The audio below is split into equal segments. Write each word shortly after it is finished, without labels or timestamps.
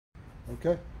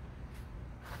Okay.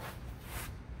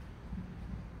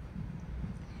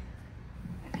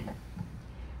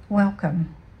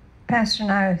 Welcome. Pastor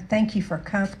and I thank you for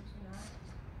coming.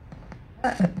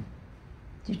 Did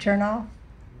you turn off?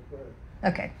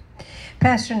 Okay.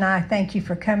 Pastor and I thank you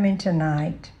for coming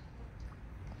tonight.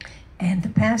 And the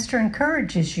pastor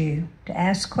encourages you to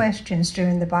ask questions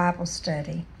during the Bible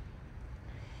study.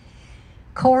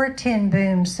 Cora ten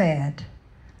Boom said,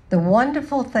 "The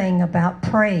wonderful thing about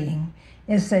praying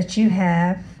is that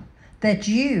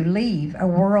you leave a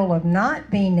world of not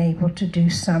being able to do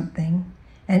something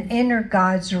and enter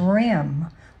God's realm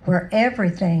where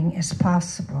everything is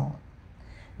possible.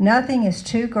 Nothing is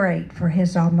too great for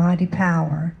His almighty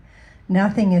power.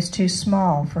 Nothing is too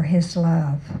small for His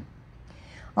love."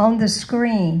 On the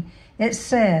screen, it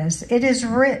says, "It is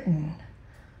written,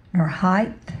 nor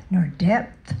height, nor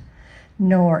depth,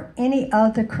 nor any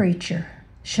other creature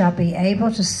shall be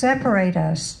able to separate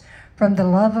us from the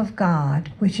love of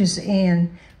God, which is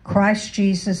in Christ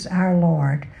Jesus our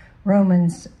Lord."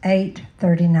 Romans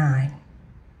 8:39.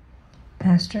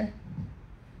 Pastor?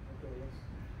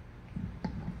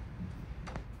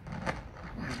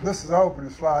 This is the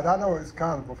opening slide. I know it's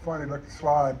kind of a funny looking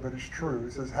slide, but it's true.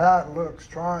 It says, how it looks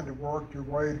trying to work your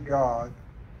way to God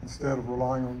instead of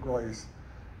relying on grace.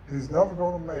 He's never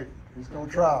going to make it. He's going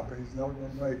to try, but he's never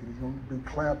going to make it. He's going to be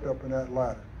clamped up in that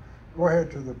ladder. Go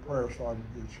ahead to the prayer slide when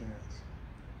you get a chance.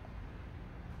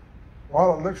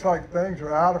 While it looks like things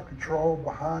are out of control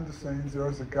behind the scenes, there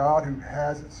is a God who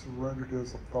hasn't surrendered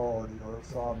His authority or His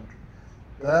sovereignty.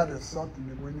 That is something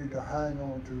that we need to hang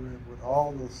on to, and with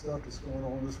all the stuff that's going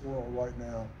on in this world right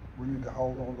now, we need to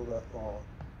hold on to that thought.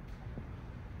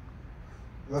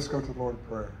 Let's go to the Lord in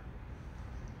prayer.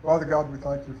 Father God, we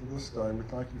thank you for this day. We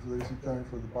thank you for these who came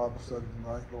for the Bible study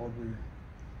tonight. Lord,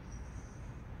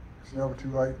 it's never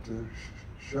too late to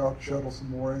shuttle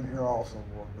some more in here also,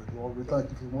 Lord. But Lord, we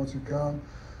thank you for the ones who come.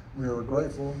 We are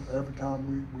grateful every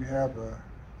time we have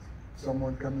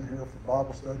someone come in here for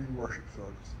Bible study and worship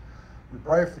service. We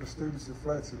pray for the students at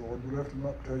FLETC, Lord. We lift them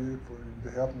up to you to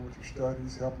help them with their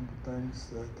studies, help them with things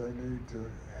that they need to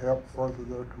help further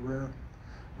their career.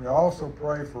 We also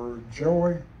pray for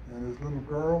Joey and his little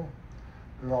girl,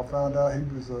 who I found out he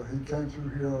came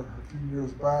through here a few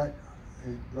years back.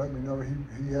 He let me know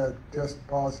he had tested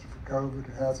positive for COVID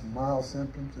and had some mild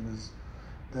symptoms, and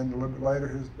then a little bit later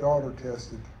his daughter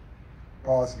tested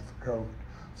positive for COVID.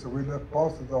 So we lift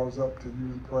both of those up to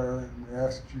you in prayer, and we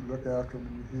ask that you look after them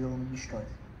and you heal them and you strengthen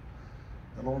them.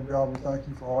 And Lord God, we thank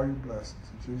you for all your blessings.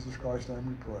 In Jesus Christ's name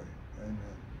we pray.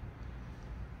 Amen.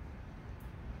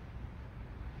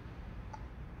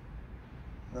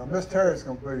 Now, Miss Terry's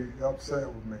going to be upset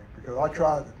with me because we're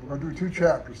going to do 2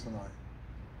 chapters tonight.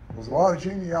 There's a lot of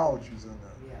genealogies in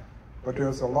there. Yeah. But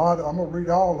there's a lot, I'm going to read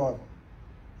all of them.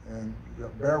 And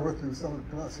bear with me with some of the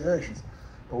pronunciations.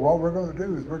 But what we're going to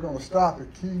do is we're going to stop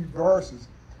at key verses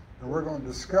and we're going to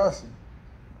discuss them.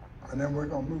 And then we're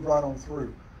going to move right on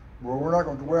through. Well, we're not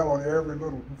going to dwell on every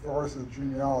little verse of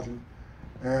genealogy.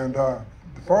 And the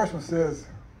first one says,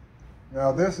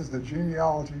 "Now this is the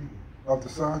genealogy of the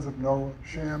sons of Noah,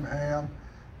 Shem, Ham,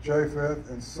 Japheth,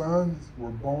 and sons were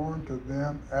born to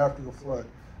them after the flood."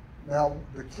 Now,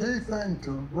 the key thing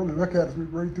to really look at as we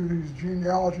read through these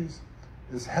genealogies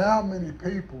is how many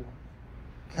people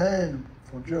came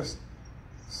from just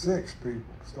 6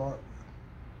 people to start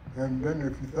with. And then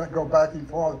if you go back even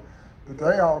farther, that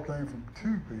they all came from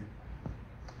 2 people.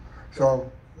 So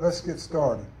let's get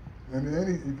started. And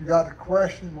if you got a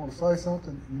question, want to say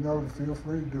something, you know, feel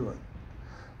free to do it.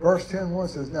 Verse 10:1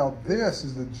 says, "Now this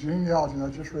is the genealogy," and I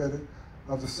just read it,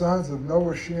 "of the sons of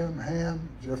Noah, Shem, Ham,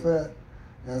 Japheth,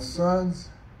 and sons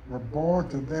were born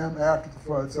to them after the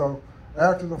flood." So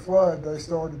after the flood, they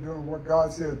started doing what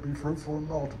God said, be fruitful and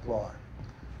multiply.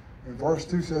 And verse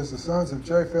 2 says, "The sons of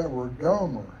Japheth were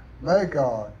Gomer,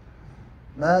 Magog,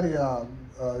 Madian,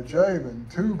 Javan,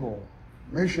 Tubal,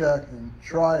 Meshach, and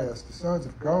Trias. The sons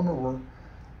of Gomer were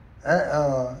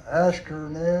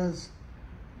Ashkenaz,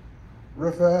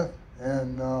 Riphath,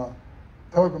 and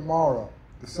Togarmah.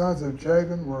 The sons of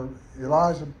Javan were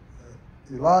Elijah,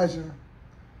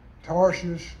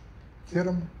 Tarshish,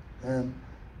 Kittim, and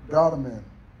Dodman.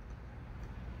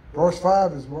 Verse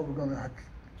 5 is what we're going to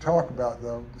talk about,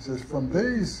 though. It says, "From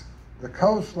these, the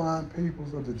coastline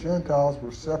peoples of the Gentiles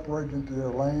were separated into their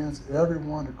lands,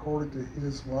 everyone according to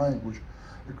his language,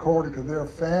 according to their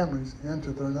families,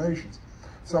 into their nations."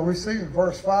 So we see in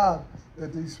verse 5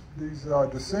 that these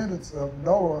descendants of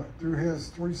Noah, through his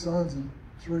 3 sons and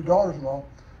 3 daughters-in-law,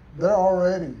 they're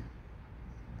already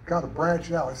kind of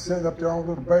branching out and setting up their own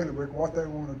little bailiwick, what they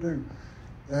want to do.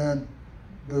 And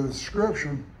the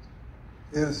scripture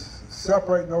is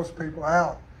separating those people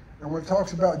out. And when it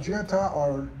talks about Gentile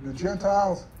or the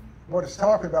Gentiles, what it's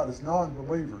talking about is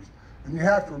non-believers. And you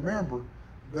have to remember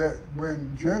that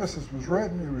when Genesis was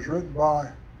written, it was written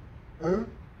by who?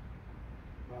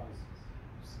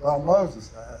 By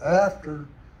Moses. After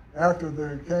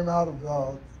they came out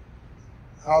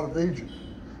of Egypt.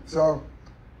 So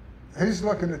he's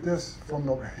looking at this from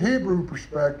the Hebrew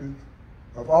perspective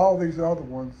of all these other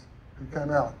ones who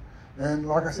came out. And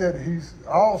like I said,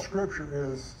 all Scripture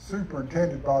is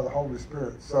superintended by the Holy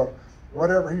Spirit. So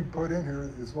whatever he put in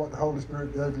here is what the Holy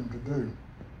Spirit gave him to do.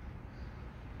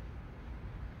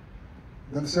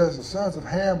 Then it says the sons of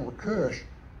Ham were Cush,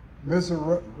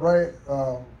 Mizraim,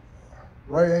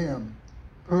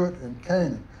 Put, and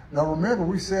Canaan. Now remember,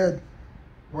 we said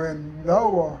when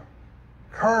Noah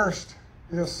cursed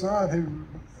his son who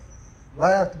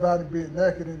laughed about him being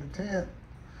naked in the tent,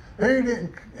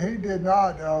 he did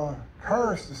not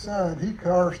curse the son, he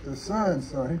cursed the son's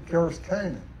son. He cursed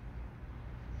Canaan.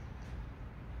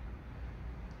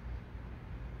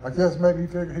 I guess maybe he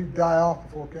figured he'd die off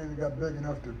before Canaan got big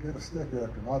enough to get a stick after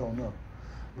him. I don't know.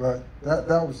 But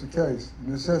that was the case.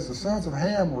 And it says the sons of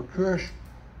Ham were Cush,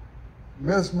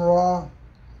 Mizraim,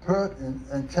 Put,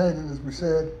 and Canaan, as we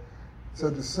said. So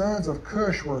the sons of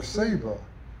Cush were Seba,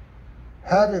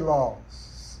 Havilah,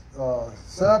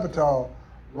 Sabbatal,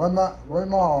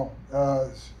 Ramal,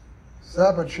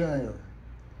 Sabbachair.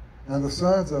 And the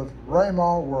sons of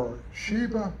Ramal were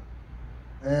Sheba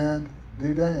and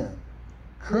Dedan.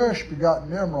 Cush begot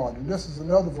Nimrod, and this is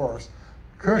another verse.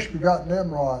 Cush begot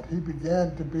Nimrod. He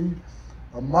began to be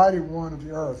a mighty one of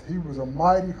the earth. He was a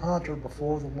mighty hunter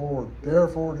before the Lord.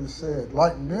 Therefore it is said,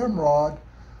 like Nimrod,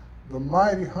 the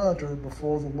mighty hunter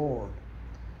before the Lord.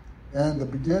 And the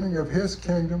beginning of his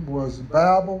kingdom was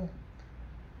Babel,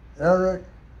 Erech,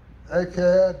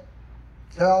 Akkad,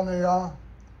 Chaldea,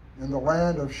 in the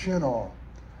land of Shinar.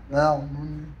 Now,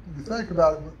 when you think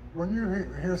about it, when you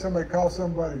hear somebody call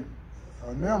somebody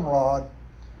a Nimrod,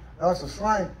 that's a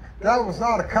slang. That was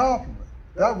not a compliment.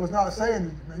 That was not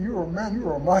saying you were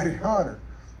a mighty hunter.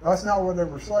 That's not what they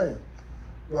were saying.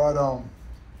 But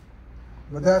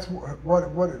that's what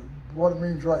it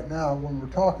means right now when we're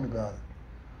talking about it.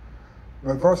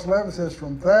 But verse 11 says,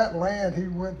 from that land he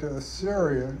went to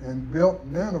Assyria and built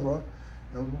Nineveh,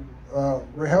 and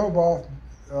Rehoboth,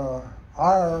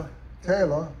 Ir,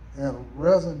 Calah, and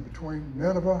Rezin between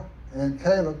Nineveh and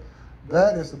Caleb.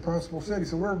 That is the principal city.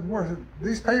 So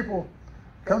these people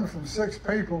coming from 6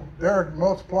 people, they're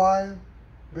multiplying,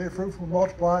 being fruitful,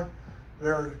 multiplying.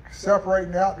 They're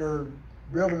separating out. They're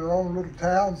building their own little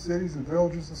towns, cities, and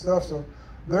villages and stuff. So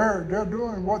they're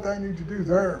doing what they need to do.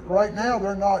 Right now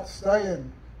they're not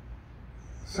staying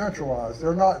centralized.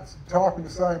 They're not talking the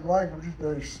same language.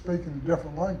 They're speaking a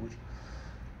different language.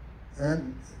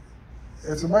 And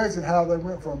it's amazing how they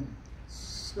went from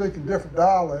speaking different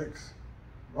dialects,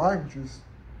 languages,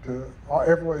 to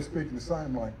everybody speaking the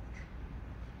same language.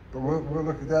 But we'll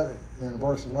look at that in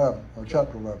verse 11, or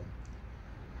chapter 11.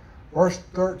 Verse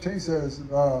 13 says,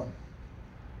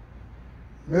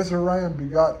 Mizraim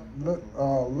begot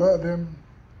Ludim,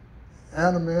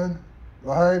 Anamin,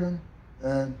 Lahadan,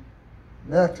 and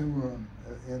Netuim.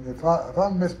 And if I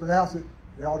mispronounce it,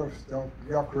 y'all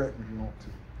correct me if you want to.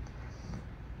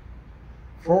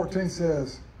 14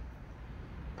 says,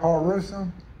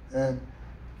 Parusim and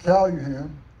Caluhim,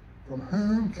 from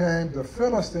whom came the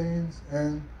Philistines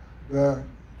and the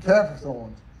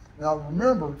Caphathorns. Now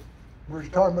remember, we're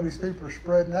talking about these people are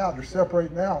spreading out, they're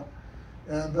separating out,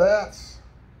 and that's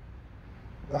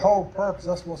the whole purpose.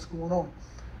 That's what's going on.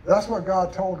 That's what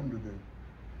God told him to do.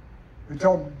 He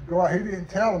told him to go out. He didn't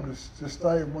tell him to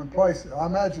stay in one place. I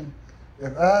imagine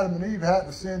if Adam and Eve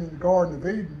hadn't sinned in the Garden of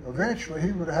Eden, eventually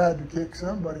he would have had to kick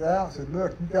somebody out and said,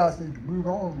 look, you guys need to move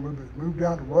on a little bit, move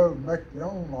down the road and make your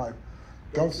own life.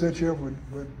 Don't sit here with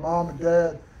mom and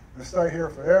dad and stay here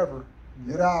forever.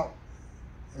 Get out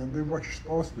and do what you're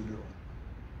supposed to be doing.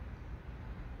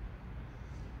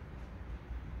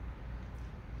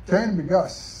 Canaan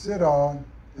begot Sidon,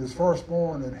 his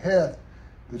firstborn, and Heth,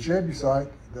 the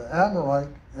Jebusite, the Amorite,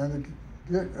 and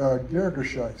the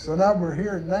Girgashite. So now we're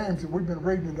hearing names that we've been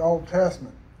reading in the Old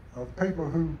Testament of people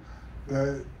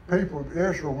the people of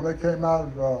Israel, when they came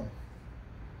out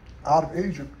of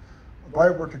Egypt, they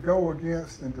were to go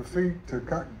against and defeat to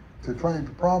claim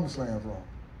the promised land from.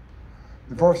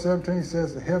 In verse 17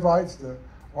 says the Hivites, the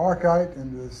Archite,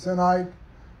 and the Sinite,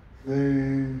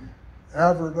 the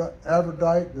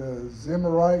Averdite, the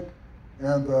Zemarite,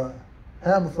 and the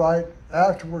Hamathite.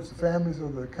 Afterwards, the families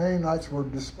of the Canaanites were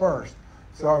dispersed.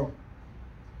 So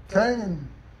Canaan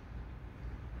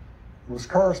was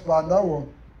cursed by Noah,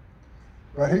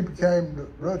 But he became,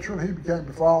 really truly, he became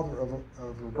the father of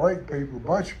a great people, a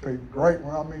bunch of people. Great,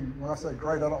 when I say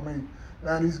great, I don't mean,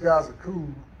 man, these guys are cool.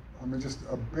 I mean, just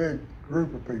a big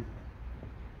group of people.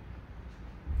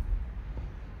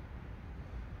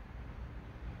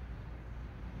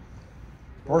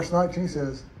 Verse 19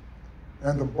 says,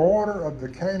 and the border of the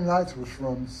Canaanites was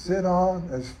from Sidon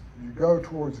as you go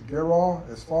towards Gerar,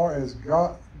 as far as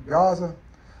Gaza.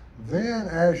 Then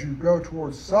as you go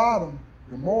towards Sodom,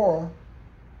 Gomorrah,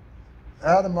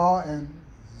 Adamah, and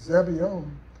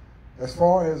Zebulun, as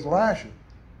far as Lasha.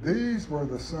 These were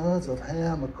the sons of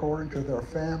Ham according to their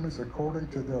families, according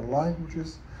to their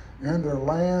languages, in their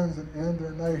lands and in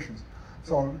their nations.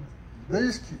 So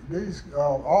these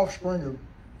offspring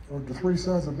of the three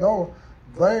sons of Noah,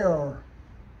 they're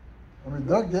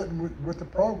getting with the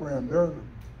program. They're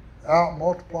out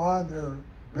multiplying, they're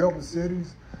building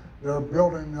cities, they're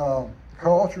building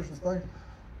cultures and things.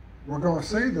 We're going to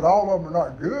see that all of them are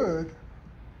not good,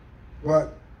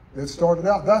 but it started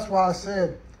out. That's why I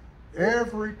said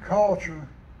every culture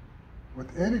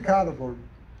with any kind of a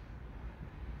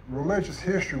religious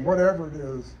history, whatever it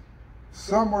is,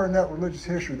 somewhere in that religious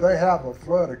history, they have a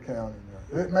flood account in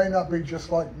there. It may not be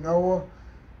just like Noah,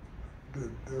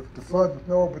 the flood with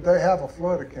Noah, but they have a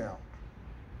flood account.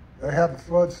 They have a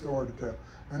flood story to tell.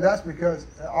 And that's because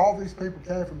all these people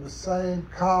came from the same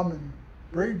common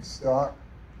breed stock,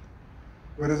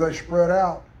 but as they spread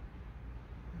out,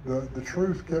 the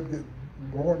truth kept getting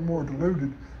more and more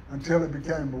diluted until it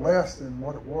became less than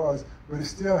what it was, but it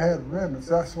still had remnants.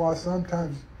 That's why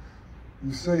sometimes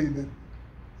you see that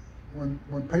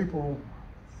when people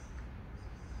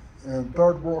in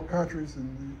third world countries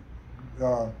and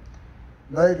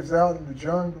natives out in the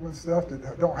jungle and stuff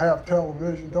that don't have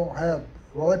television,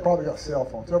 well, they probably got cell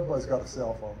phones. Everybody's got a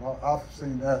cell phone. I've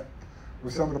seen that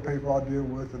with some of the people I deal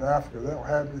with in Africa. They don't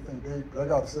have anything to eat, but they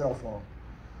got a cell phone.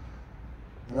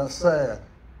 And that's sad.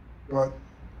 But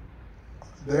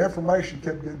the information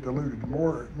kept getting diluted. The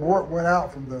more it went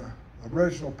out from the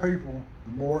original people,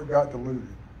 the more it got diluted.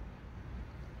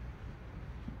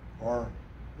 Or,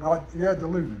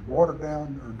 diluted, watered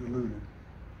down or diluted.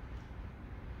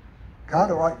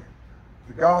 Kind of like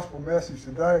the gospel message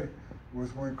today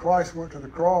was when Christ went to the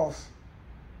cross,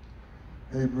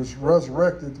 he was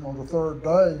resurrected on the third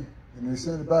day, and he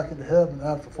ascended back into heaven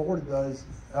after 40 days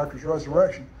after his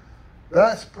resurrection.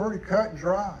 That's pretty cut and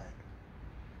dried.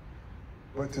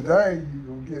 But today,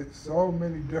 you'll get so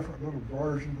many different little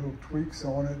versions, little tweaks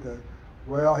on it that,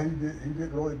 well, he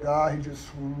didn't really die, he just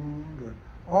swooned, or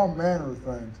all manner of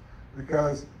things,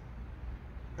 because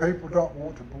people don't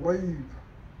want to believe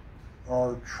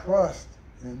or trust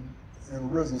in a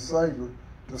risen Savior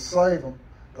to save them.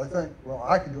 They think, well,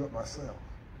 I can do it myself.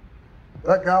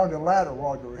 That guy on the ladder a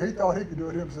while ago, he thought he could do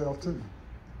it himself too.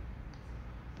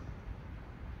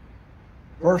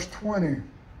 Verse 20,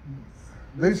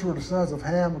 these were the sons of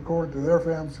Ham according to their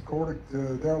families, according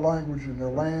to their language and their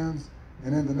lands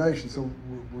and in the nation. So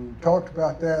we talked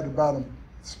about that, about them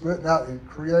splitting out and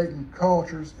creating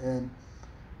cultures and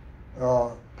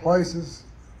places,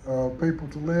 people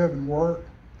to live and work.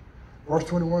 Verse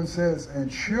 21 says,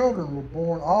 and children were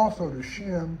born also to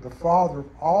Shem, the father of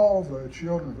all the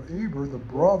children of Eber, the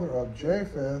brother of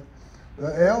Japheth,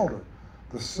 the elder.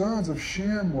 The sons of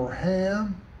Shem were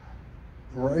Ham,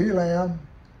 were Elam,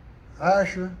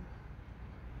 Asher,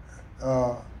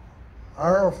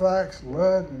 Araphax,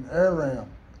 Lud, and Aram.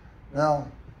 Now,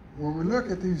 when we look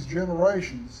at these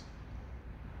generations,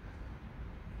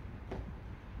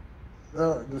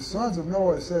 the sons of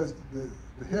Noah, it says that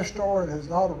the historian has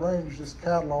not arranged this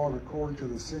catalog according to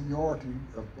the seniority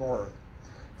of birth.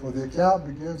 For the account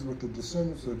begins with the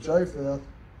descendants of Japheth,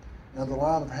 and the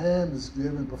line of Ham is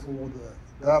given before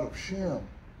that of Shem,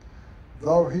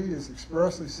 though he is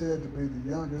expressly said to be the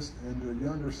youngest and the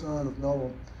younger son of Noah,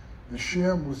 and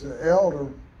Shem was the elder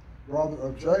brother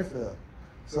of Japheth.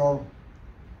 So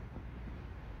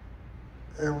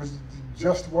it was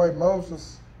just the way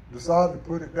Moses decided to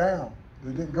put it down.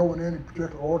 They didn't go in any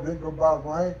particular order, didn't go by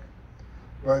rank,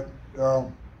 but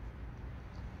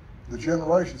the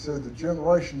generation says the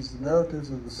generations, the narratives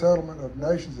of the settlement of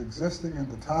nations existing in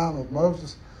the time of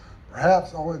Moses,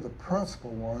 perhaps only the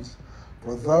principal ones,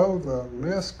 for though the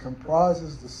list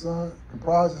comprises the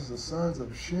sons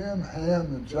of Shem, Ham,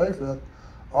 and Japheth,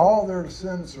 all their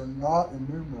descendants are not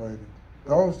enumerated.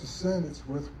 Those descendants,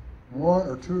 with one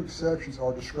or two exceptions,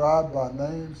 are described by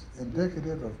names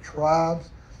indicative of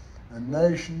tribes and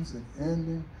nations and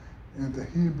ending in the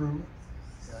Hebrew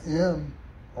M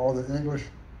or the English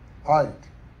ite.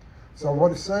 So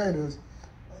what he's saying is,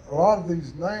 a lot of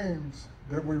these names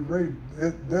that we read,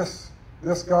 this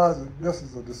this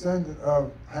is a descendant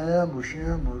of Ham or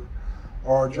Shem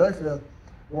or Japheth.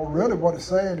 Well, really what it's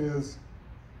saying is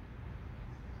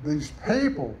these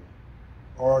people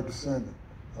are a descendant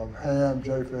of Ham,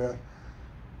 Japheth,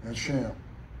 and Shem.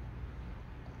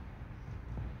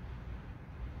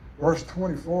 Verse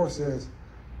 24 says,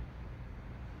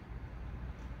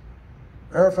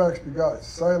 Arphaxad begot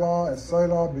Selah, and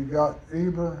Selah begot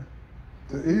Eber.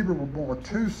 To Eber were born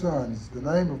two sons. The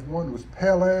name of one was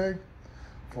Peleg,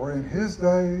 for in his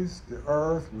days the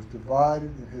earth was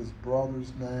divided, and his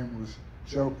brother's name was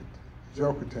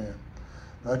Joktan.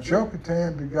 Now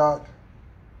Joktan begot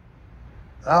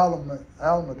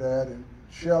Almadad and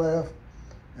Sheleph,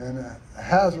 and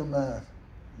Hazarmath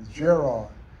and Jerah.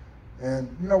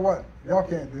 And you know what? Y'all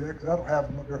can't do it because I don't have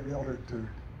them up there for y'all to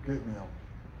get me on.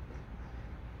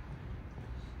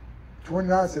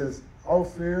 29 says,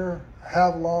 Ophir,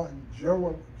 Havilah, and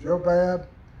Jobab,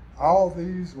 all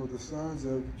these were the sons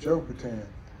of Joktan.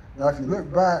 Now if you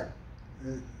look back,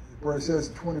 where it says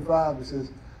in 25, it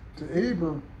says, to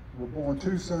Eber were born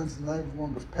two sons, the name of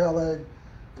one was Peleg,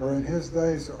 for in his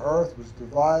days the earth was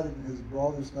divided, and his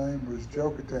brother's name was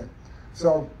Joktan.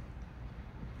 So,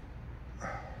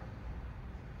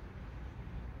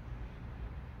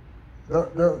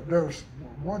 there's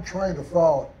one train of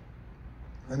thought,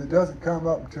 and it doesn't come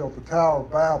up until the Tower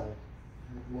of Babel,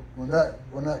 when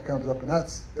that comes up, and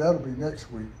that'll be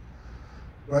next week.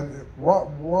 But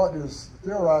what is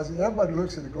theorizing? Everybody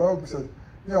looks at the globe and says,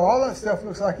 you know, all that stuff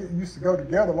looks like it used to go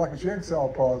together like a jigsaw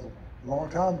puzzle a long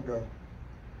time ago.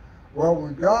 Well,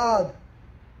 when God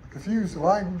confused the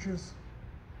languages,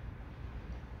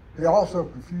 he also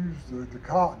confused the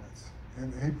continents,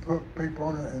 and he put people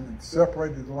on it and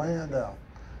separated the land out.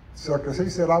 So, because he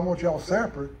said, I want y'all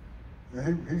separate,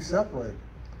 and he separated.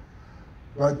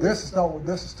 But this is not what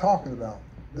this is talking about.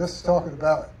 This is talking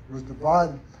about was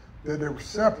divided, that they were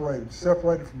separated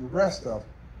from the rest of it.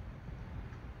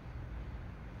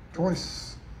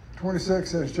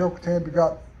 26 says, Joktan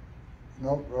begot,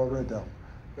 no, I read that one.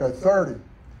 Okay, 30.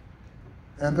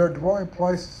 And their dwelling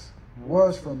place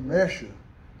was from Mesha,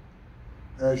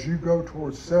 as you go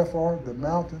towards Sephar, the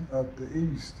mountain of the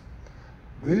east.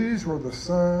 These were the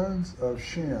sons of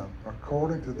Shem,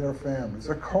 according to their families,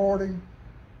 according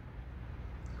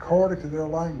to their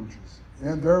languages,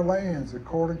 in their lands,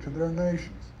 according to their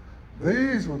nations.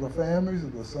 These were the families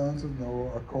of the sons of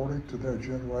Noah, according to their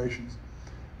generations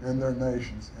and their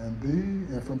nations.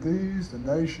 And from these, the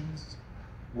nations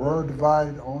were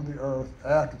divided on the earth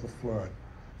after the flood.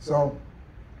 So,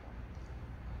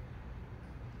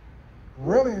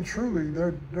 really and truly,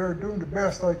 they're doing the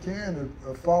best they can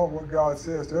to follow what God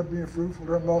says. They're being fruitful,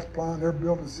 they're multiplying, they're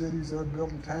building cities, they're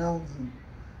building towns, and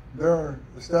they're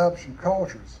establishing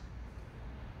cultures.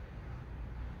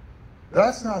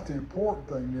 That's not the important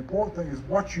thing. The important thing is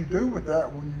what you do with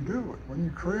that when you do it, when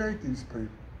you create these people.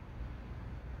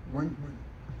 When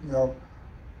you know,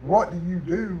 what do you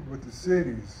do with the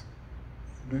cities?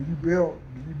 Do you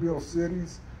build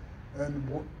cities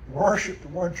and worship the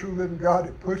one true living God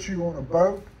that put you on a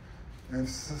boat and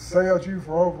sailed you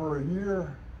for over a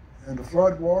year in the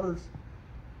flood waters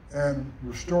and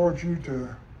restored you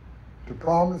to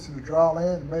prominence in the dry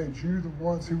land and made you the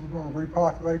ones who were going to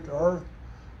repopulate the earth?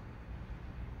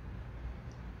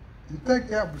 You'd think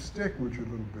that would stick with you a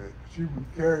little bit, that you would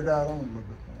carry that on a little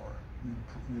bit more.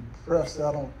 You press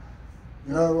that on.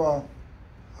 You know,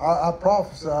 I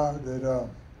prophesied that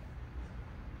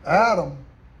Adam,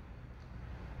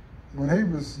 when he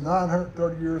was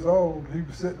 930 years old, he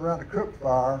was sitting around a cook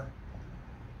fire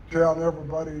telling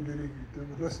everybody that he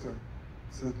would listen to him.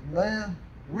 He said, man,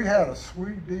 we had a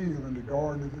sweet deal in the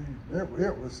Garden of Eden.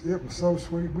 It was so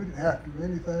sweet. We didn't have to do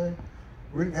anything.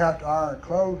 We didn't have to iron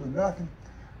clothes or nothing.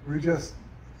 We just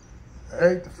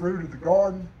ate the fruit of the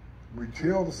garden. We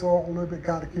tilled the soil a little bit,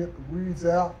 kind of kept the weeds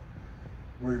out.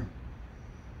 We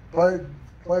played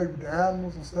with the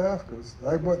animals and stuff because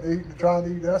they wasn't trying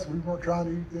to eat us. We weren't trying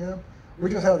to eat them. We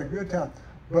just had a good time.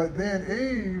 But then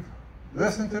Eve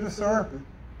listened to the serpent,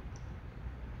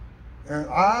 and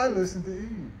I listened to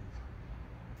Eve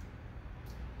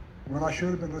when I should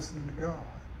have been listening to God,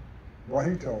 what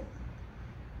he told me.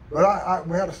 But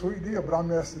we had a sweet deal, but I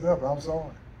messed it up. I'm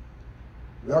sorry.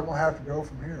 They're going to have to go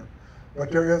from here.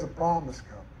 But there is a promise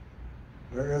coming.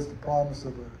 There is the promise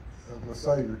of a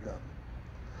Savior coming.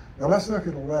 Now let's look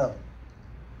at 11.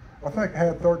 I think I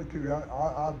had 32.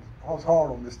 I was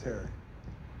hard on Miss Terry.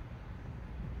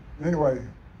 Anyway,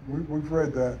 we've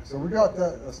read that. So we got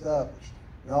that established.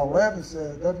 Now 11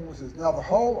 says, now the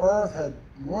whole earth had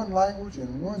one language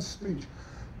and one speech.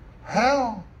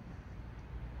 How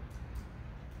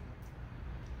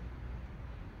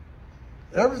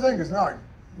everything is not,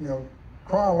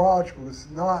 chronological. It's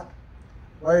not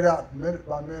laid out minute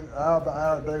by minute, hour by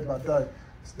hour, day by day.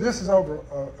 This is over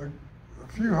a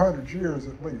few hundred years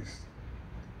at least.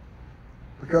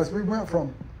 Because we went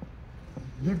from,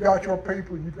 you've got your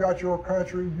people, you've got your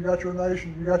country, you got your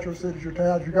nation, you got your cities, your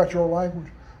towns, you got your language,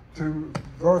 to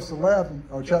verse 11,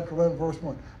 or chapter 11, verse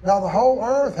 1. Now the whole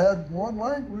earth had one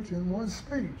language and one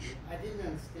speech. I didn't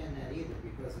understand that either,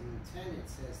 because in 10 it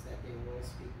says that they were all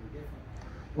speaking differently.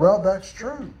 Well, that's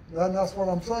true, and that's what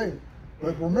I'm saying.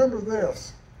 But remember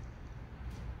this,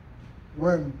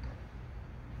 when,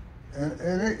 and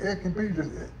it can be just,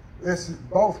 it's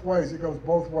both ways, it goes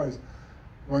both ways.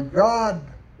 When God,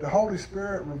 the Holy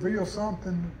Spirit, reveals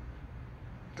something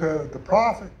to the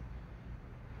prophet,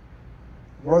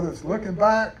 whether it's looking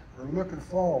back or looking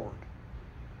forward,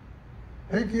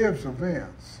 he gives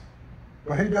events,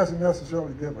 but he doesn't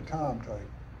necessarily give a timetable.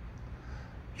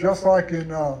 Just like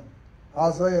in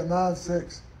Isaiah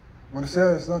 9:6, when it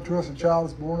says, unto us a child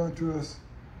is born, unto us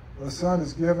a son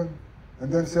is given,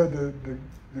 and then it said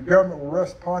the government will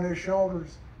rest upon his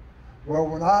shoulders. Well,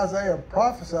 when Isaiah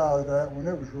prophesied that, when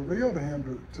it was revealed to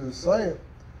him to say it,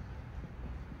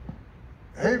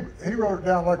 he wrote it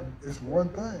down like it's one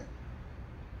thing.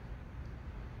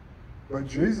 But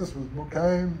Jesus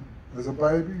came as a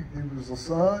baby. He was a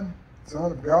son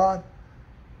of God.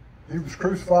 He was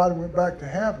crucified and went back to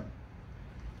heaven.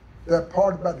 That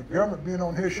part about the government being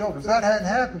on his shoulders, that hadn't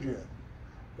happened yet.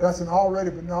 That's an already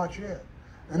but not yet.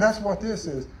 And that's what this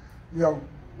is. We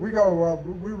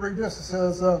read this, it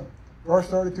says, verse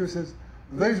 32 says,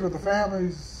 these were the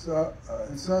families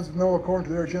and sons of Noah according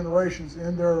to their generations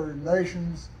in their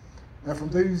nations. And from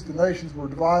these, the nations were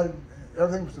divided.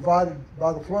 Everything was divided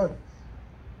by the flood.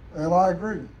 And I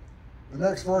agree. The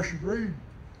next verse you read,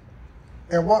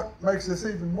 and what makes this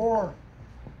even more,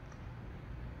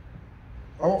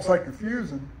 I won't say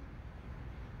confusing,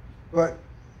 but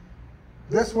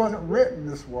this wasn't written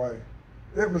this way.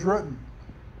 It was written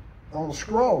on a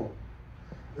scroll.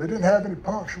 It didn't have any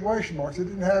punctuation marks. It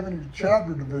didn't have any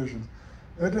chapter divisions.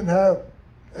 It didn't have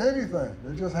anything.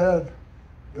 It just had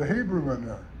the Hebrew in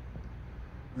there.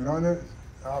 And when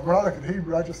I look at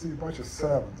Hebrew, I just see a bunch of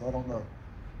sevens. I don't know.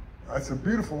 It's a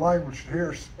beautiful language to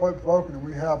hear spoken, and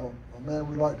we have a man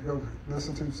we like to go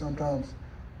listen to sometimes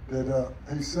that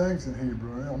he sings in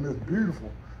Hebrew. I mean, it's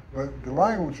beautiful, but the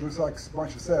language looks like a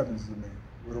bunch of sevens to me,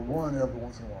 with a one every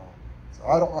once in a while. So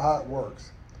I don't know how it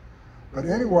works. But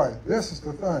anyway, this is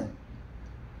the thing.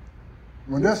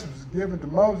 When this was given to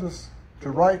Moses to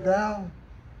write down,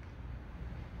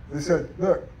 they said,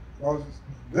 look, Moses,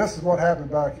 this is what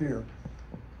happened back here.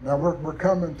 Now we're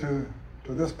coming to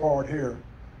this part here.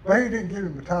 But he didn't give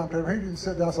him a timetable. He didn't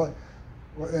sit down and say,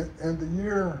 well, in the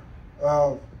year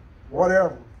of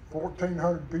whatever,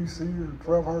 1400 BC or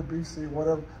 1200 BC,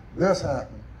 whatever, this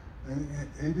happened. And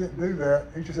he didn't do that.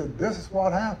 He just said, this is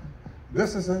what happened.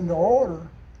 This is in the order,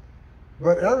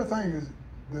 but everything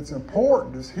that's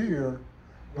important is here,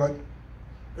 but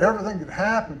everything that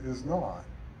happened is not.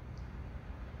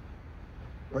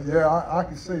 But yeah, I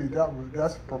can see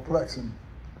that's perplexing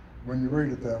when you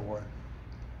read it that way.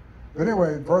 But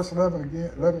anyway, verse 11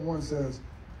 again, 11:1 says,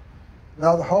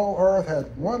 now the whole earth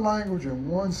had one language and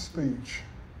one speech.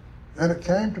 And it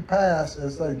came to pass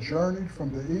as they journeyed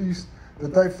from the east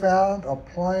that they found a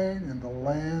plain in the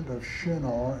land of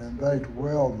Shinar, and they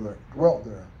dwelt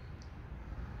there.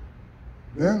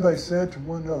 Then they said to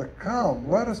one another, come,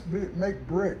 let us make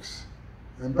bricks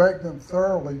and bake them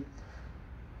thoroughly.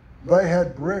 They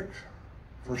had bricks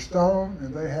for stone,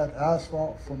 and they had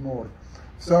asphalt for mortar.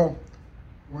 So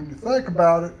when you think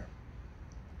about it,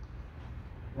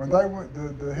 when they went,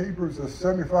 the Hebrews, the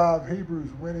 75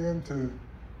 Hebrews went into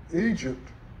Egypt,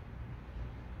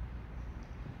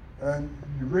 and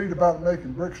you read about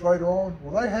making bricks later on.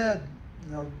 Well, they had,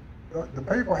 the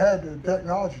people had the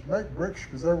technology to make bricks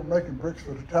because they were making bricks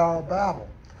for the Tower of Babel.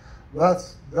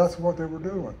 That's what they were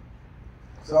doing.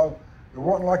 So it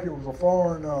wasn't like it was a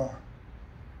foreign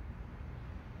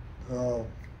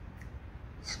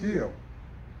skill.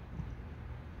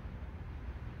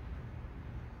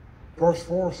 Verse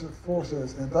 4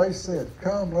 says, and they said,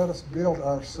 come, let us build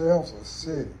ourselves a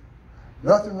city.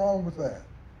 Nothing wrong with that.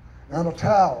 And a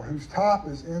tower whose top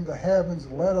is in the heavens,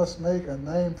 let us make a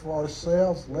name for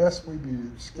ourselves, lest we be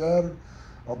scattered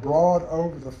abroad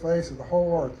over the face of the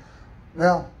whole earth.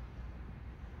 Now,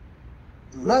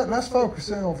 let's focus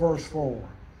in on verse 4.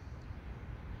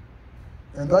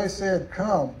 And they said,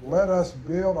 come, let us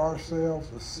build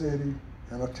ourselves a city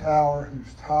and a tower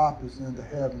whose top is in the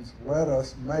heavens. Let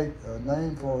us make a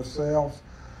name for ourselves,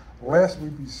 lest we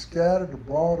be scattered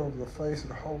abroad over the face of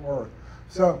the whole earth.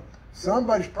 So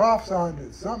somebody's prophesying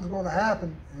that something's going to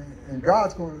happen, and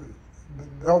God's going to,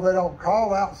 though they don't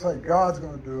call out and say God's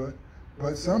going to do it,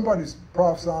 but somebody's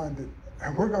prophesying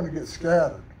that we're going to get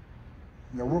scattered.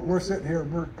 You know, we're sitting here,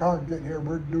 we're congregating here,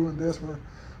 we're doing this,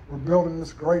 we're building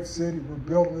this great city, going to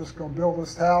build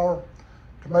this tower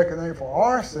to make a name for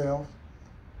ourselves,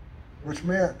 which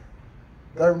meant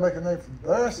they were making a name for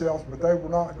themselves, but they were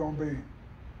not going to be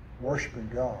worshiping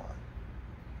God.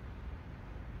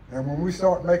 And when we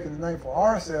start making a name for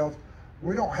ourselves,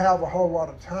 we don't have a whole lot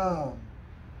of time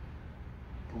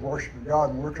for worshiping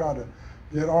God, and we're trying to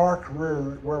get our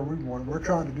career where we want. We're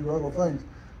trying to do other things.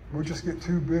 We just get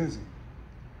too busy.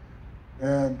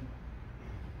 And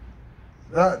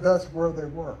that's where they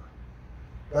were.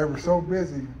 They were so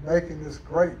busy making this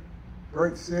great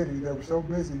city. They were so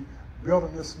busy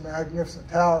building this magnificent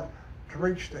tower to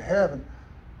reach to heaven.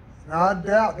 Now, I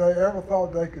doubt they ever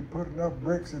thought they could put enough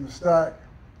bricks in the stack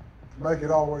to make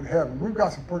it all the way to heaven. We've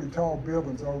got some pretty tall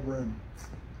buildings over in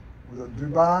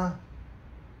Dubai,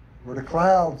 where the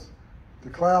clouds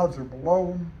are below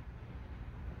them,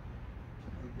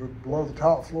 below the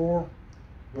top floor,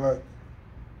 but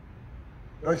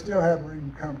they still haven't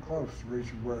even come close to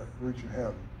reaching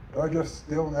heaven. They're just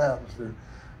still in the atmosphere.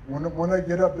 When they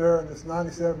get up there and it's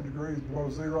 97 degrees below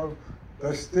zero,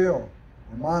 they still,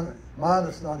 minus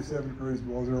 97 degrees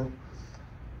below zero,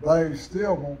 they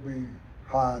still won't be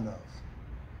high enough.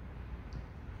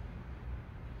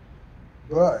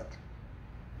 But,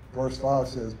 verse 5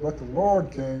 says, but the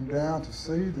Lord came down to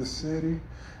see the city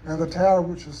and the tower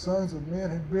which the sons of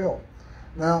men had built.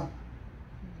 Now,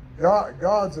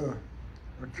 God's a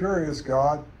curious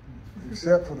God,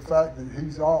 except for the fact that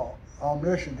he's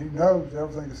omniscient. He knows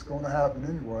everything that's going to happen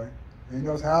anyway. He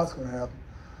knows how it's going to happen.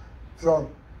 So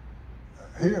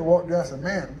he didn't walk down and say,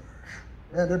 man,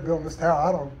 they're building this tower.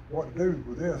 I don't know what to do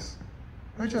with this.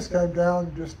 He just came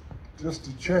down just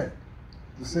to check,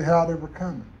 to see how they were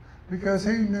coming, because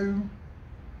he knew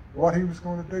what he was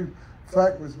going to do. In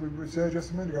fact, as we said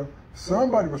just a minute ago,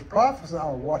 somebody was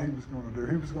prophesying what he was going to do.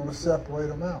 He was going to separate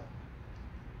them out.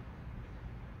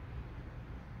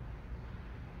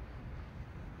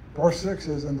 Verse 6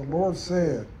 says, and the Lord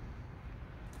said,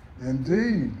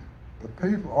 indeed, the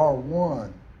people are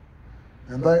one,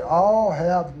 and they all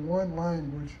have one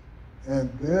language,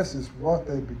 and this is what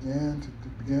they begin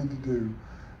to do.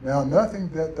 Now, nothing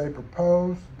that they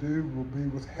propose to do will be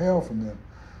withheld from them.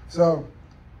 So,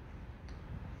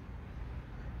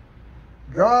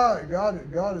 God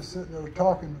is sitting there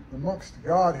talking amongst the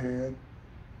Godhead,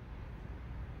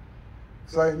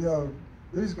 saying, you know,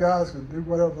 these guys can do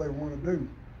whatever they want to do.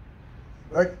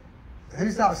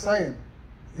 He's not saying,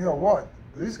 you know what,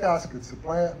 these guys could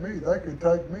supplant me. They could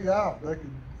take me out.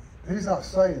 He's not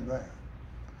saying that.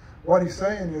 What he's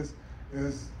saying is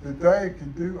that they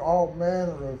can do all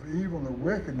manner of evil and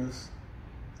wickedness.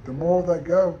 The more they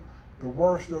go, the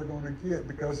worse they're going to get,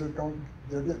 because they're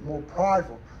getting more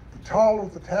prideful. The taller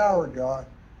the tower got,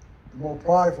 the more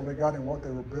prideful they got in what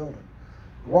they were building.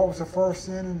 What was the first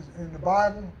sin in the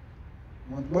Bible?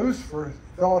 When Lucifer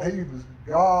thought he was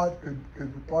God,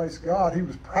 could replace God, he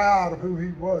was proud of who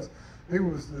he was. He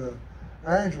was the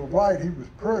angel of light. He was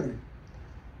pretty.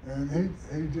 And he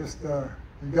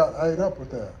got ate up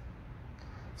with that.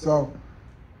 So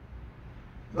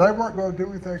they weren't going to do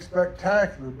anything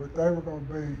spectacular, but they were going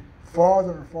to be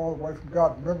farther and farther away from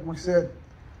God. Remember we said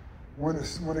when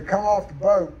they come off the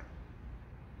boat,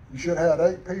 you should have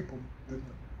had 8 people that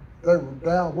they were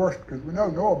down worship, because we know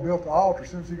Noah built the altar. As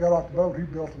soon as he got off the boat, he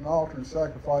built an altar and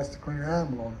sacrificed a clean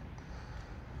animal on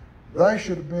it. They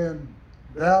should have been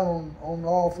down on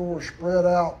all fours, spread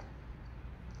out,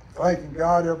 thanking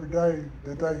God every day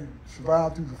that they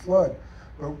survived through the flood.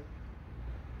 But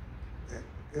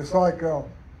it's like,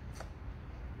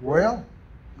 well,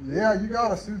 yeah, you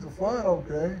got us through the flood,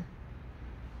 okay.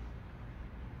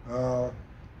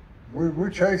 We're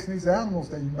chasing these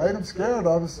animals, and you made them scared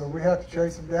of us, so we have to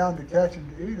chase them down to catch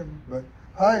them to eat them. But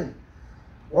hey,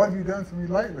 what have you done for me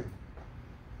lately?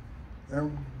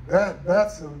 And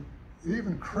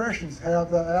even Christians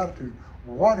have that attitude.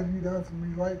 Well, what have you done for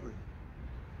me lately?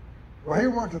 Well, he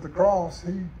went to the cross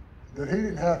that he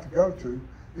didn't have to go to.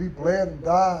 He bled and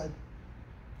died.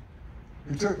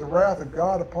 He took the wrath of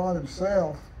God upon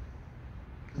himself.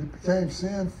 He became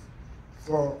sin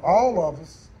for all of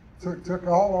us. Took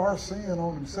all our sin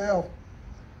on himself,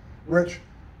 which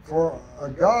for a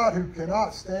God who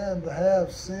cannot stand to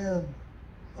have sin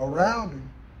around him,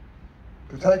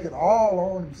 to take it all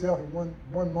on himself in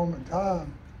one moment in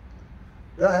time,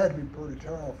 that had to be pretty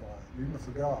terrifying, even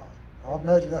for God. I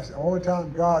imagine that's the only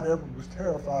time God ever was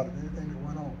terrified of anything that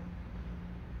went on.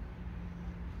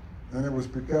 And it was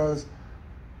because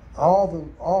all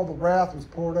the wrath was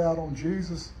poured out on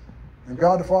Jesus, and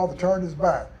God the Father turned his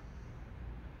back.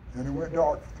 And it went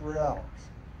dark for 3 hours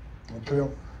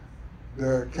until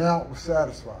the account was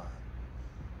satisfied.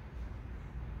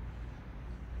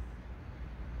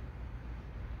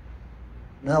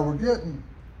 Now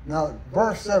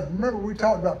verse 7, remember we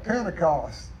talked about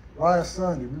Pentecost last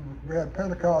Sunday. We had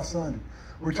Pentecost Sunday.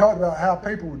 We talked about how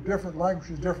people with different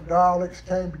languages, different dialects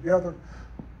came together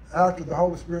after the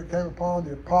Holy Spirit came upon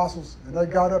the apostles, and they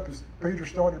got up as Peter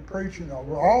started preaching.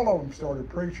 Well, all of them started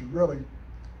preaching, really.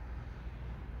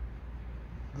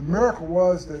 The miracle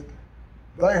was that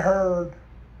they heard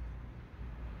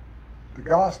the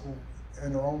gospel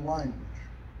in their own language.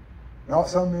 Not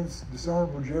some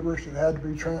indiscernible gibberish that had to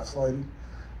be translated.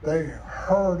 They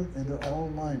heard it in their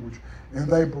own language, and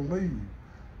they believed.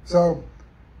 So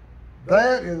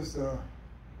that is the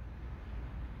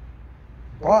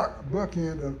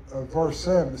bookend of verse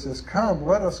 7. It says, "Come,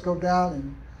 let us go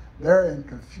down there and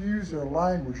confuse their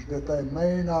language, that they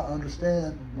may not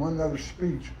understand one another's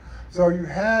speech." So you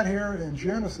had here in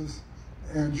Genesis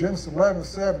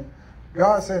 11:7,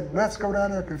 God said, let's go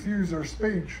down there and confuse their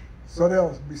speech so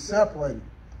they'll be separated.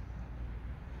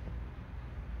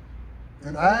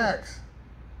 In Acts,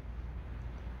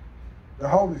 the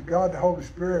Holy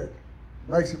Spirit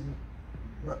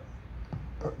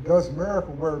does a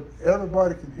miracle where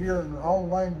everybody can hear in their own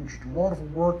language the wonderful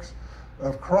works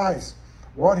of Christ.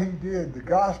 What he did, the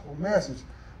gospel message,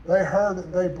 they heard it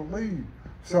and they believed.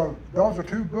 So those are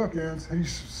two bookends. He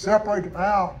separated them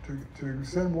out to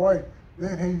send them away.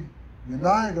 Then he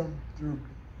united them through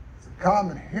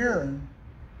common hearing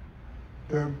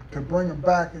to bring them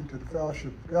back into the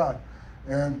fellowship of God.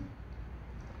 And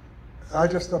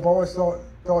I've always thought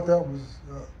that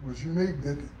was unique,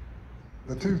 that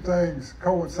the two things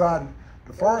coincided.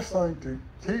 The first thing, to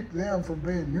keep them from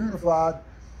being unified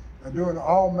and doing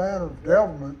all manner of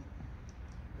devilment,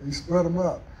 he split them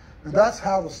up. And that's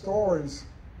how the stories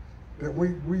that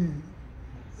we,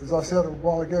 as I said a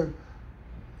while ago,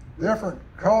 different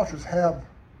cultures have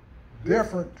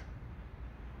different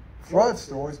flood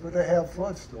stories, but they have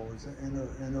flood stories in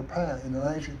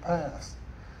their ancient past.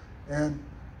 And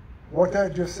what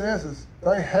that just says is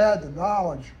they had the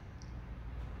knowledge,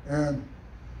 and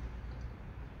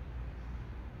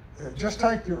just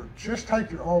take your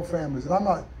own families. And I'm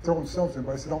not throwing something,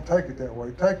 but I said don't take it that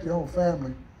way. Take your own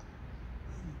family,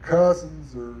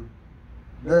 cousins or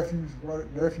nephews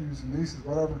and nieces,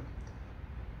 whatever.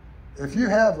 If you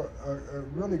have a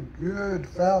really good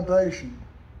foundation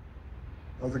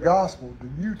of the gospel, do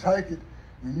you take it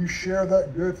and you share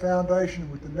that good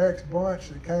foundation with the next bunch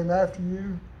that came after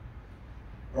you?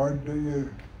 Or do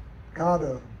you kind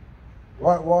of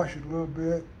whitewash it a little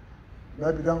bit?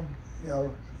 Maybe don't,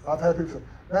 I've had people say,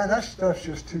 man, that stuff's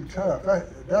just too tough.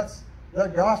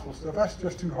 That gospel stuff, that's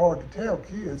just too hard to tell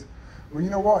kids. Well, you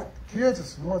know what? Kids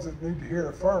are the ones that need to hear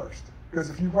it first. Because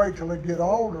if you wait till they get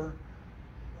older,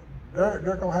 they're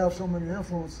going to have so many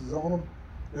influences on them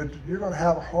that you're going to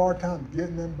have a hard time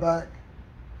getting them back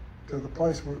to the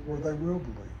place where they will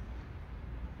believe.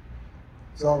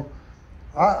 So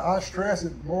I stress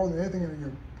it more than anything.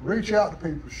 You reach out to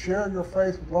people, share your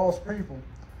faith with lost people,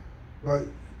 but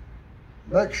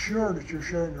make sure that you're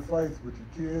sharing your faith with your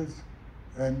kids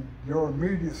and your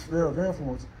immediate sphere of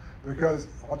influence, because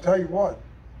I'll tell you what,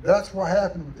 that's what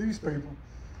happened with these people.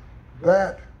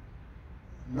 That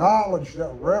knowledge,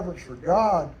 that reverence for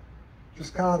God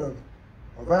just kind of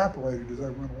evaporated as they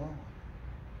went along.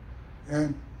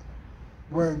 And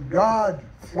when God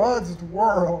floods the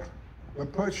world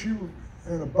but puts you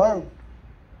in a boat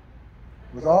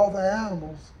with all the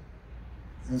animals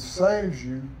and saves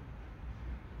you,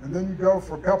 and then you go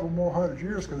for a couple more hundred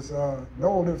years, because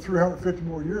Noah lived 350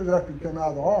 more years after he came out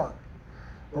of the ark.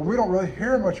 But we don't really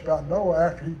hear much about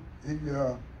Noah after he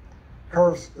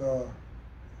cursed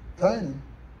Canaan.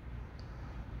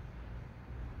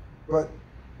 But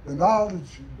the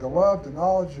knowledge, the love, the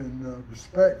knowledge, and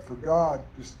respect for God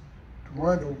just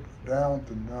dwindled down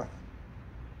to nothing.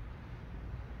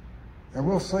 And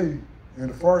we'll see in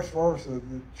the first verse of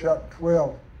chapter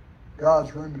 12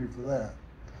 God's remedy for that.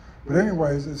 But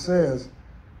anyways, it says,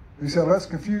 he said, let's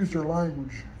confuse their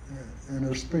language and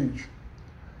their speech.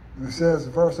 And it says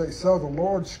in verse 8, so the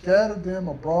Lord scattered them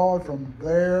abroad from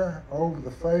there over the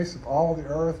face of all the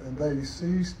earth, and they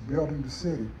ceased building the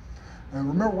city. And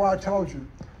remember what I told you,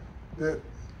 that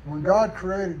when God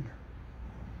created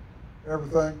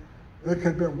everything, there could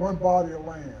have been one body of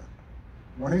land.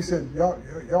 When he said,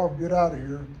 y'all get out of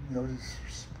here,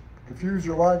 confuse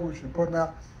your language and put them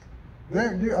out,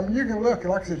 then you can look,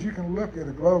 like I said, you can look at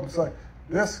a globe and say,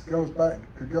 this could go back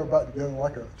together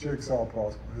like a jigsaw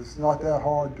puzzle. It's not that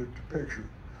hard to picture.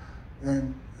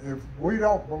 And if we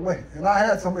don't believe, and I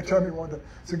had somebody tell me one day,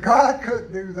 so God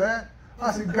couldn't do that.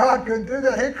 I said, God couldn't do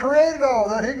that. He created all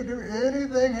that. He can do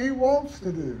anything he wants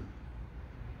to do.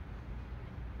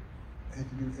 He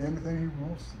can do anything he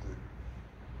wants to do.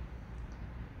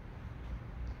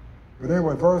 But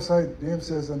anyway, verse 8 then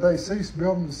says, and they ceased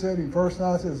building the city. Verse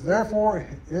 9 says, therefore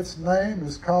its name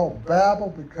is called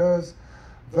Babel, because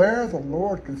there the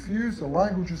Lord confused the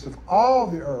languages of all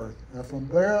the earth, and from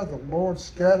there the Lord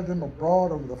scattered them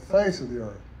abroad over the face of the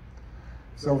earth.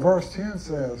 So verse 10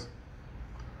 says,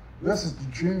 this is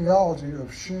the genealogy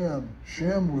of Shem.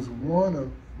 Shem was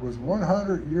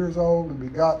 100 years old and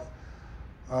begot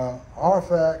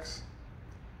Arphaxad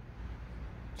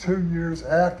 2 years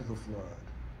after the flood.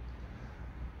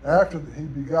 After he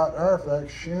begot Arphaxad,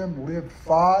 Shem lived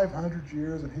 500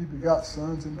 years, and he begot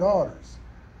sons and daughters.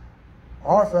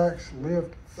 Arphaxad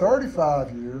lived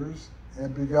 35 years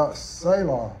and begot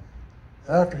Selah.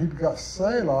 After he begot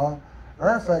Selah,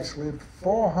 Arphaxad lived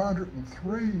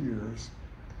 403 years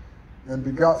and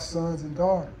begot sons and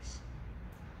daughters.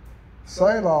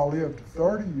 Selah lived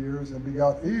 30 years and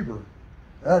begot Eber.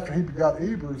 After he begot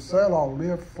Eber, Selah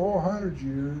lived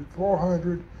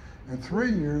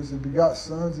 403 years and begot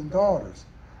sons and daughters.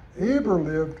 Eber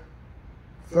lived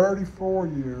 34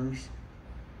 years.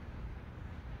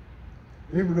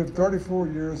 Eber lived 34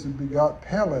 years and begot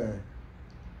Peleg.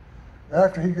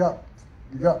 After he begot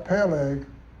Peleg,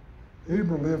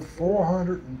 Eber lived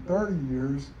 430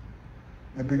 years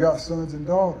and begot sons and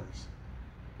daughters.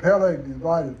 Peleg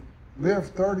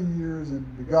lived 30 years and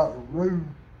begot Reu.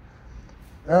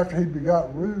 After he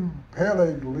begot Reu,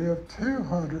 Peleg lived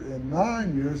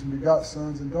 209 years and begot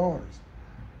sons and daughters.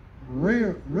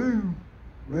 Reu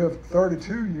lived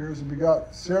 32 years and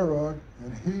begot Serug,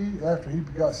 and after he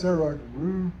begot Serug,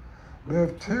 Reu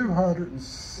lived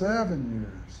 207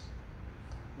 years.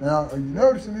 Now, are you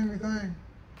noticing anything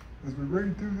as we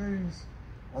read through these?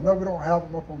 I know we don't have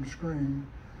them up on the screen,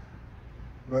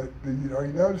 but are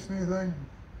you noticing anything?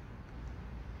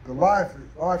 The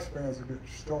lifespans are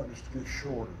starting to get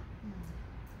shorter.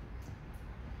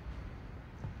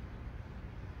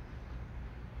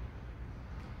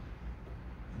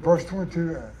 Verse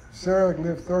 22, Serug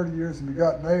lived 30 years and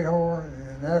begot Nahor,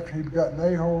 and after he begot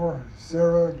Nahor,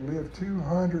 Serug lived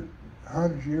 200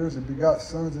 years and begot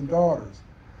sons and daughters.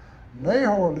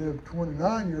 Nahor lived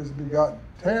 29 years and begot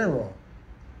Terah.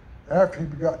 After he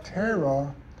begot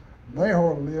Terah,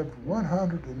 Nahor lived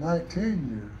 119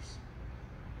 years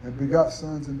and begot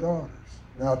sons and daughters.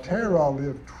 Now Terah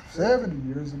lived 70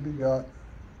 years and begot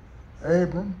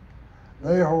Abram,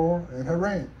 Nahor, and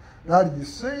Haran. Now, do you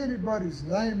see anybody's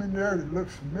name in there that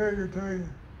looks familiar to you?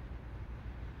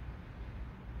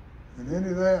 And any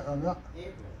of that? I'm not.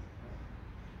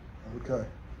 Okay.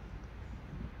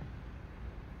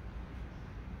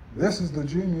 This is the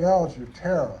genealogy of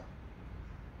Terah.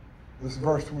 This is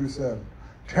verse 27.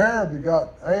 Terah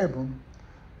begot Abram,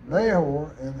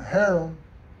 Nahor, and Haran,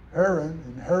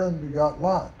 and Haran begot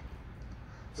Lot.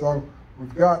 So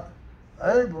we've got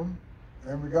Abram,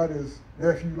 and we got his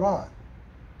nephew Lot.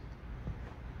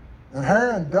 And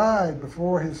Haran died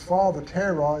before his father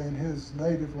Terah in his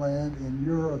native land in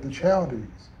Ur of the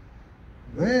Chaldees.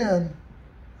 Then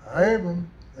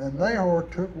Abram and Nahor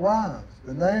took wives.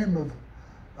 The name of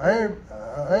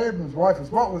Abram's wife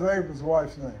was, what was Abram's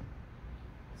wife's name?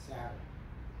 Sarah.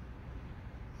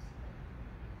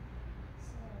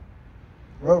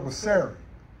 Well, it was Sarai.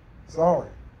 Sorry.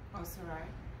 Oh, Sarai.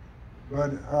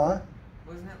 But,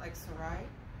 Wasn't it like Sarai?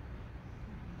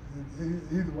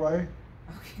 Either way.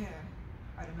 Okay.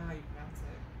 I don't know how you pronounce it.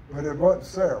 But it wasn't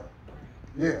Sarah.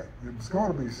 Yeah, it was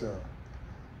going to be Sarah.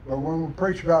 But when we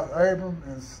preach about Abram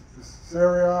and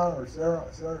Sarai or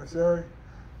Sarai,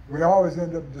 we always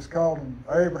end up just calling them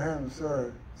Abraham and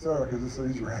Sarah because it's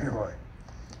easier anyway.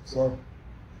 So,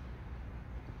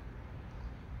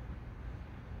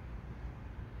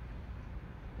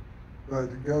 but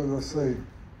to go, let's see.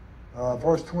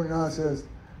 Verse 29 says,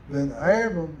 then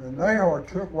Abram and Nahor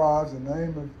took wives. The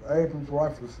name of Abram's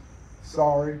wife was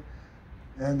Sarai,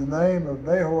 and the name of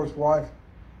Nahor's wife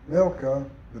Milcah,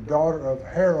 the daughter of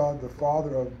Haran, the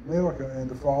father of Milcah, and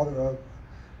the father of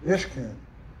Ishkan.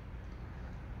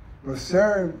 But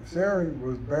Sarai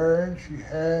was barren; she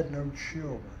had no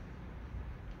children.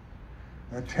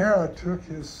 And Terah took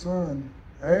his son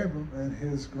Abram and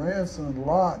his grandson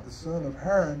Lot, the son of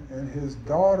Haran, and his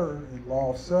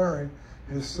daughter-in-law Sarai,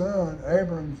 his son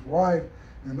Abram's wife,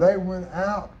 and they went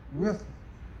out with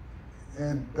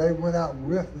them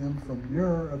from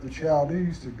Ur of the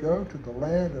Chaldees to go to the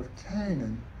land of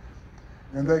Canaan.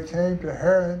 And they came to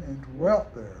Haran and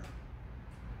dwelt there.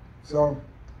 So,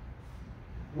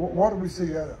 what do we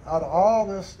see out of all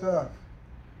this stuff?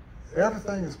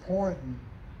 Everything is pointing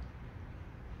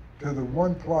to the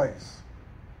one place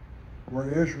where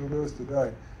Israel is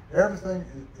today. Everything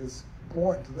is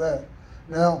pointing to that.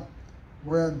 Now,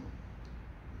 when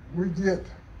we get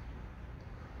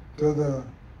to of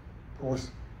course,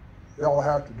 y'all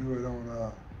have to do it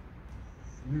on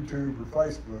YouTube or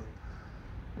Facebook,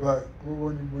 but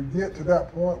when we get to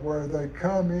that point where they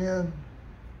come in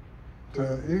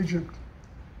to Egypt,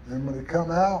 and when they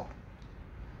come out,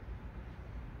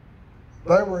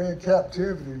 they were in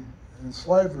captivity and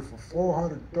slavery for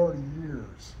 430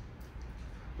 years.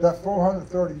 That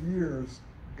 430 years,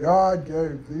 God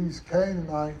gave these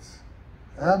Canaanites,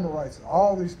 Amorites,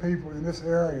 all these people in this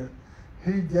area,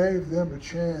 he gave them a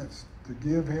chance to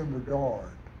give him regard,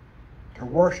 to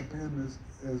worship him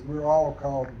as we're all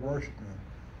called to worship him.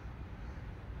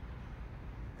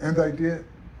 And they did.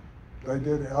 They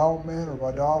did all manner of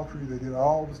idolatry. They did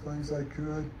all the things they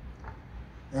could.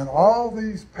 And all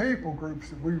these people groups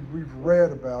that we've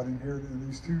read about in here in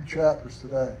these 2 chapters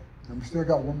today, and we still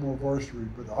got one more verse to read,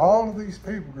 but all of these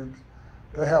people groups,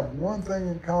 they have one thing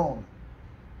in common.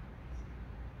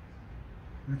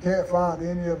 You can't find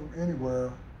any of them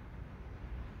anywhere,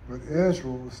 but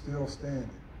Israel is still standing.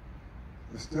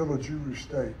 It's still a Jewish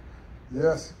state.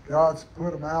 Yes, God's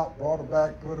put them out, brought them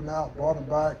back, put them out, brought them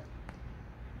back,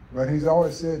 but he's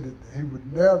always said that he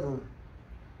would never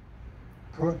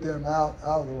put them out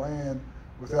of the land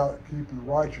without keeping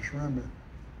the righteous remnant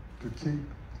to keep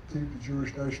the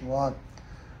Jewish nation alive.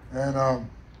 And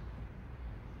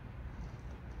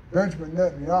Benjamin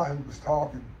Netanyahu was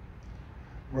talking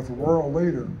with a world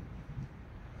leader,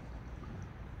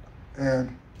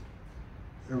 and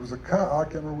it was I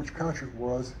can't remember which country it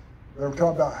was. They were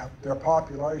talking about their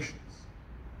populations.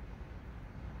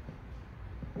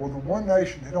 Well, the one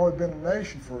nation had only been a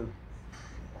nation for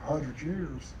 100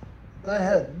 years. They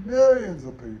had millions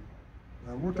of people.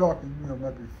 Now we're talking,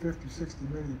 maybe 50, 60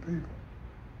 million people.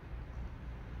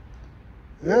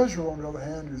 Israel, on the other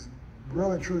hand, has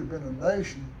really and truly been a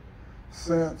nation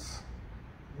since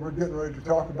we're getting ready to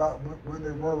talk about when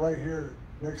they were right here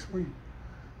next week.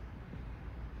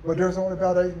 But there's only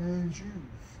about 8 million Jews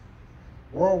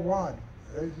worldwide,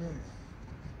 8 million.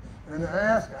 And to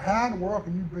ask, how in the world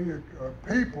can you be a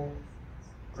people,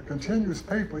 a continuous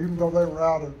people, even though they were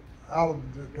out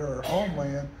of their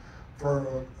homeland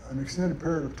for an extended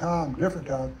period of time, different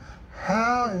times,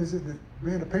 how is it that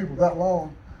being a people that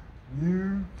long,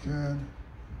 you can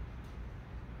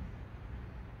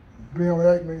be only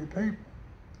 8 million people?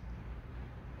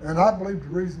 And I believe the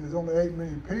reason there's only 8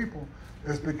 million people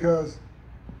is because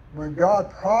when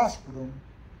God prospered them,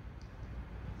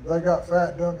 they got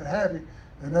fat, dumb, and happy,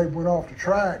 and they went off the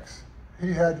tracks.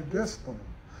 He had to discipline them.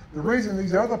 The reason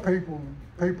these other people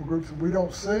groups that we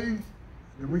don't see,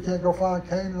 that we can't go find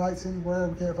Canaanites anywhere,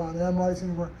 we can't find Amorites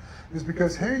anywhere, is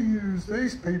because he used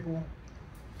these people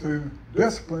to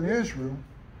discipline Israel,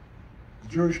 the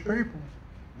Jewish people,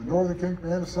 the northern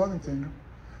kingdom and the southern kingdom.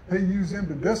 He used them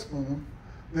to discipline them.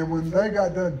 Then when they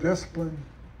got done disciplining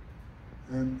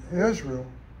in Israel,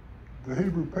 the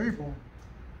Hebrew people,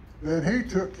 then he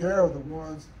took care of the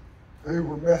ones who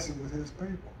were messing with his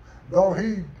people. Though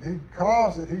he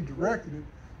caused it, he directed it,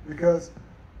 because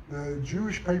the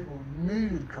Jewish people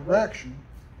needed correction,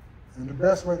 and the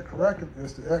best way to correct them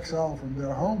is to exile them from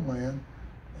their homeland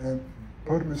and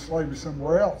put them in slavery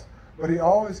somewhere else. But he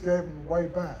always gave them a way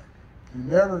back. He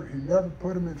never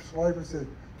put them into slavery and said,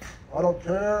 I don't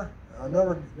care, I'm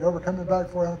never coming back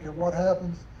for you, I don't care what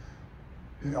happens.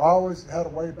 He always had a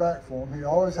way back for them. He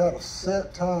always had a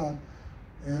set time.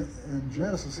 In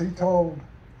Genesis, he told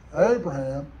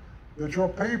Abraham that your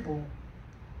people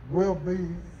will be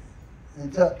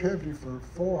in captivity for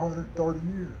 430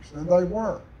 years, and they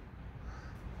were.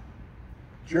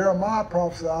 Jeremiah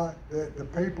prophesied that the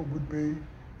people would be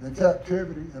in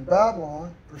captivity in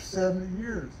Babylon for 70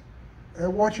 years.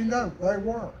 And what you know, they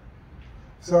were.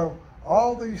 So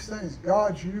all these things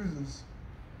God uses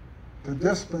to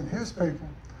discipline his people.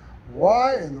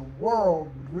 Why in the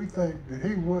world would we think that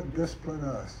he wouldn't discipline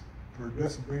us for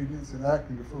disobedience and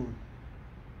acting the fool?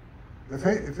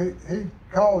 If he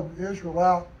called Israel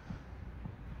out,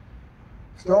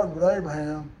 starting with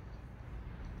Abraham,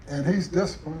 and he's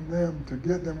disciplining them to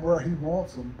get them where he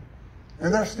wants them,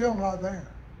 and they're still not there.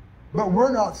 But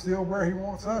we're not still where he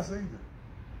wants us either.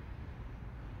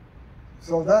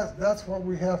 So that's what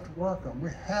we have to work on. We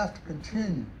have to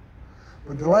continue.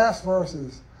 But the last verse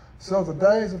is, so the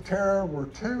days of Terah were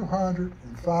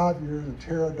 205 years, and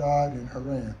Terah died in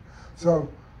Haran. So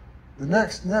The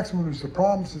next one is the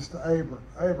promises to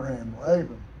Abraham or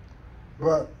Abram.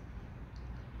 But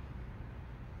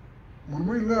when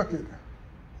we look at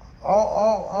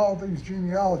all these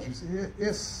genealogies,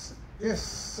 it's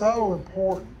so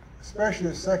important, especially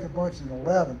the second bunch in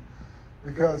 11,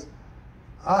 because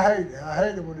I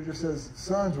hate it when it just says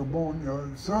sons were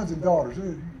born, sons and daughters.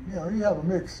 You have a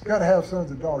mix. You got to have sons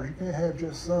and daughters. You can't have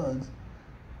just sons,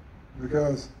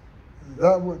 because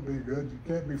that wouldn't be good. You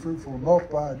can't be fruitful and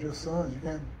multiply with just sons. You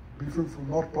can't be fruitful and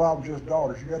multiply with just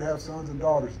daughters. You got to have sons and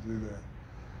daughters to do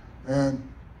that.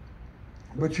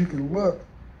 But you can look,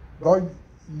 though you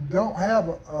don't have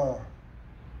a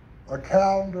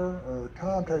calendar or a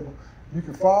timetable, you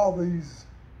can follow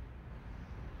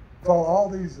all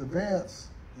these events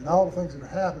and all the things that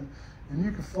have happened, and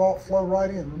you can flow right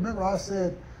in. Remember, I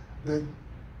said that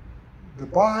the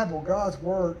Bible, God's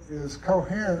Word, is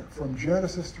coherent from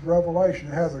Genesis to Revelation.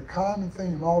 It has a common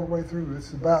theme all the way through.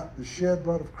 It's about the shed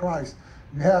blood of Christ.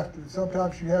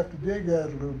 Sometimes you have to dig at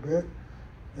it a little bit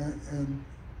and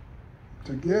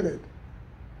to get it,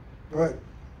 but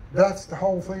that's the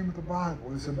whole theme of the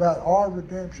Bible. It's about our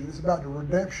redemption. It's about the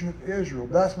redemption of Israel.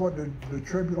 That's what the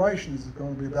tribulation is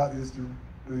going to be about, is the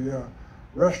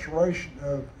restoration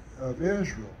of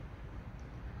Israel.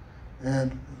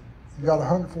 And you got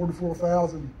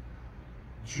 144,000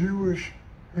 Jewish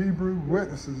Hebrew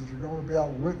witnesses that are going to be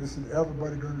out witnessing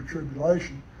everybody during the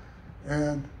tribulation.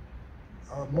 And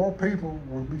more people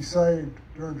will be saved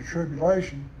during the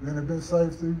tribulation than have been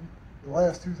saved through the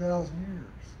last 2,000 years.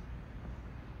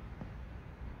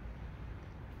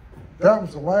 That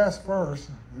was the last verse,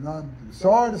 and I'm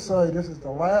sorry to say this is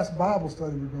the last Bible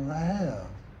study we're going to have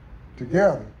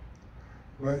together.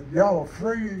 But y'all are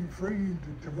free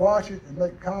to watch it and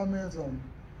make comments on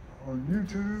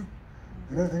YouTube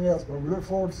and anything else. But we look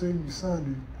forward to seeing you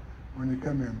Sunday when you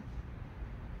come in.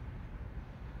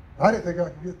 I didn't think I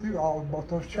could get through all of both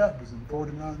those chapters in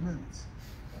 49 minutes.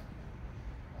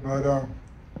 But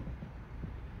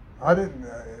I didn't.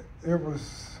 It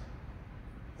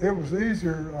was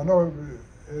easier. I know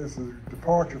it's a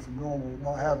departure from normal,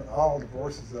 not having all the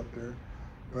verses up there,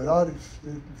 but I just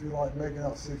didn't feel like making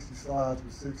out 60 slides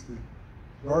with 60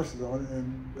 verses on it,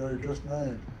 and they're just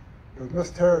named. Because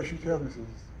Miss Terry, she tells me, says,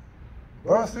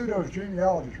 bust through those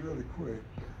genealogies really quick.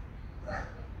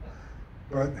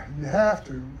 But you have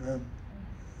to, and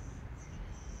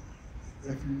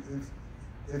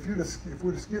if we'd have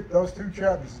skipped those two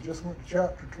chapters and just went to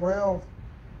chapter 12,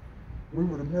 we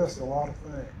would have missed a lot of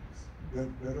things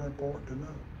that are important to know.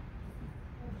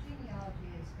 Well,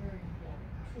 genealogy is very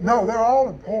important. No, they're all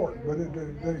important, but That's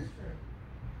true.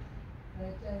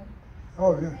 But,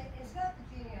 oh yeah. It's not the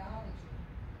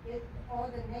genealogy, or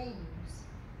the names.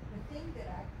 The thing that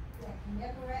I can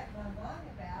never wrap my mind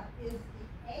about is the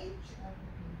age of the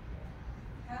people.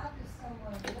 How does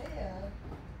someone live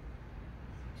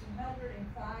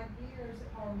 205 years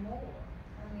or more?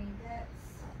 I mean,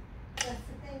 that's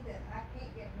the thing that I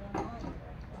can't get my mind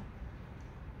around.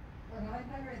 Or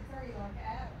 930 like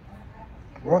Adam.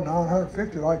 Well,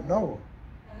 950 like Noah.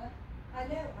 I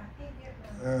know, I can't get my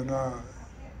And I know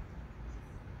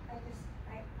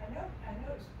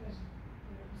it's because it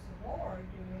was the Lord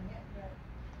doing it, but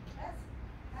that's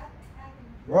how can.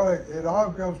 well, it all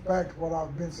goes back to what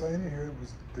I've been saying here. It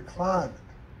was the climate.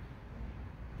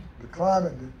 The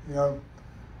climate, the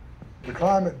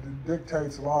climate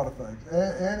dictates a lot of things,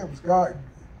 and it was God.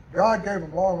 God gave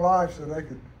them long lives so they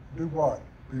could do what?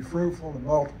 Be fruitful and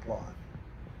multiply.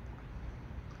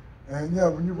 And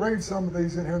when you read some of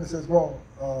these in here, and it says, well,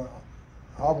 I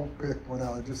won't pick one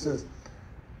out. It just says,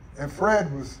 and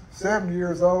Fred was 70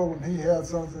 years old when he had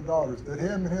sons and daughters. Did he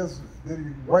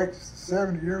wait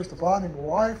 70 years to find him a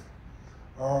wife,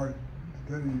 or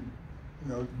did he,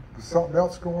 was something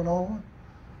else going on,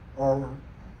 or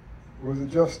was it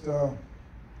just the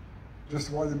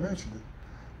way they mentioned it?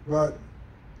 But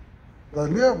they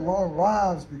lived long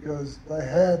lives because they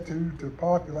had to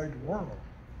populate the world.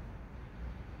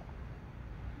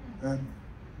 And,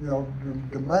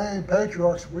 the main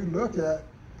patriarchs we look at,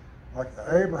 like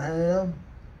Abraham,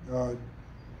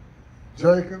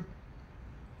 Jacob,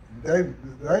 David,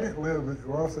 they didn't live,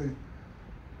 well, see,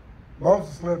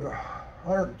 Moses lived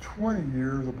 120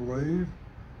 years, I believe.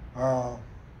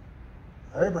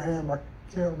 Abraham, I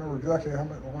can't remember exactly how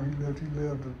long he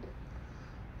lived.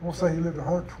 I won't say he lived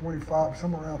 125,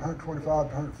 somewhere around 125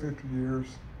 to 150 years.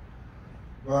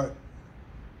 But,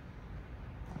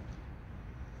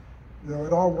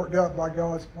 it all worked out by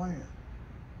God's plan.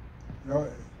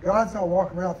 God's not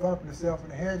walking around thumping himself in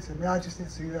the head and saying, man, I just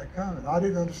didn't see that coming. I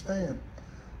didn't understand.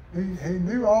 He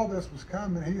knew all this was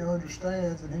coming. He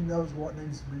understands, and he knows what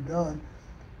needs to be done.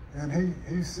 and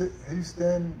he's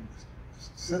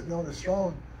sitting on his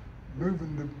throne,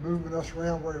 moving us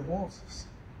around where he wants us.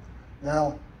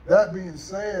 Now, that being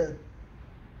said,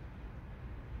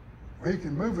 he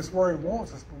can move us where he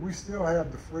wants us, but we still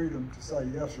have the freedom to say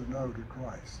yes or no to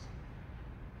Christ.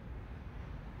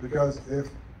 Because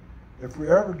if we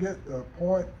ever get the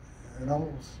point, and I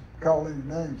won't call any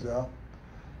names out,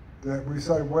 that we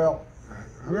say, well,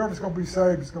 whoever's going to be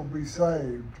saved is going to be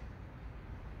saved.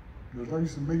 There's no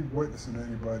use in me witnessing to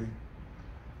anybody.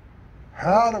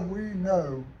 How do we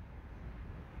know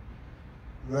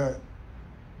that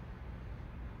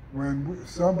when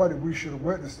somebody we should have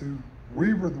witnessed to,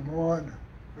 we were the one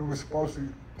who was supposed to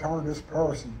turn this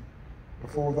person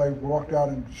before they walked out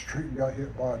in the street and got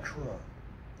hit by a truck?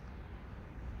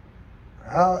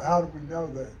 How do we know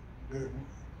that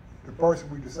the person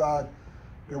we decide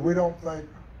that we don't think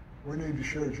we need to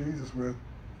share Jesus with,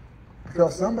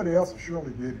 because somebody else will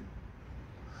surely get him?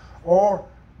 Or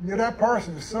that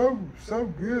person is so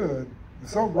good and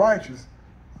so righteous,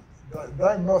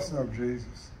 they must know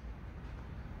Jesus.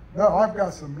 Now, I've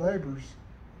got some neighbors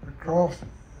across,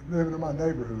 living in my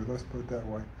neighborhood, let's put it that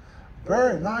way.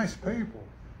 Very nice people,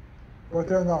 but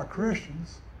they're not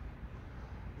Christians.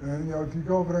 And, if you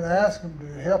go over there and ask them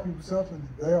to help you with something,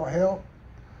 they'll help.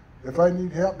 If they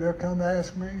need help, they'll come to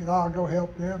ask me, and I'll go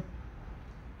help them.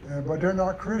 But they're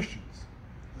not Christians.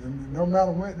 And no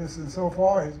amount of witnessing so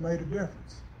far has made a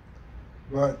difference.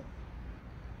 But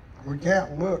we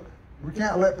can't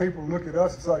let people look at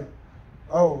us and say,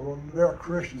 oh, well, they're a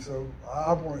Christian, so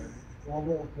I want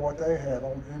what they have. I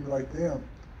want to emulate them.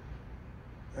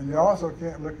 And you also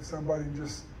can't look at somebody and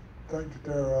just think that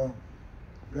they're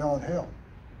beyond help.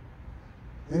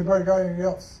 Anybody got anything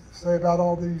else to say about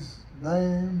all these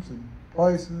names and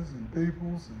places and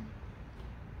peoples? And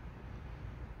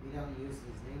We don't use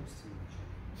these names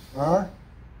too much. huh?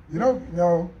 You don't?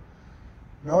 No,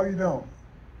 you don't.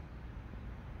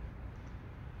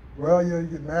 Well, you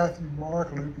get Matthew,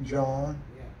 Mark, Luke, and John.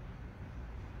 Yeah.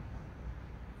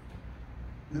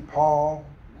 Get Paul.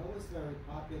 Noah's a very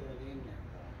popular name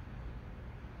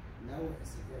now, though. Noah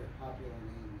is a very popular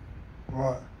name.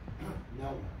 What?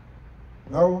 Noah.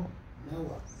 Noah?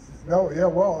 Noah. No, yeah,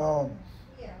 well,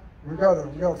 Yeah. we got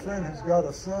a friend who's got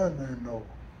a son named Noah.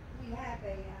 We have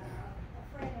a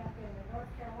friend up in North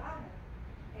Carolina,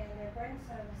 and their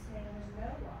grandson's name is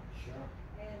Noah. Sure.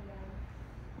 And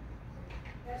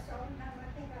that's the only time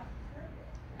I think I've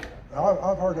heard it.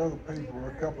 I've heard other people,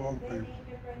 a couple other They people. named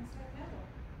their grandson Noah.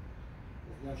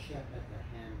 There's no chef at the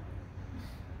hand.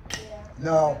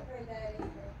 Yeah. No. I've heard that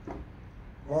either.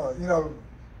 Well,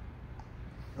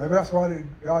 maybe that's why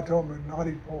God told me not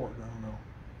eat pork. I don't know.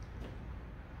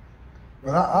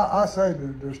 But I say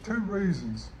that there's two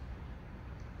reasons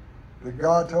that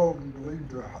God told them to leave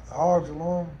the hogs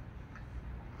alone.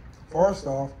 First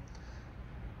off,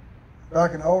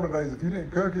 back in the older days, if you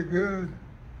didn't cook it good,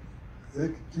 it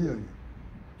could kill you.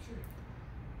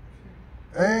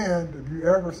 And if you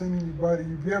ever seen anybody,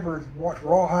 you've ever watched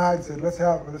Rawhide and said, let's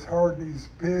herd these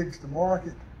pigs to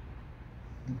market.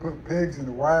 You put pigs in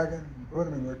the wagon, you put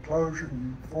them in their enclosure, and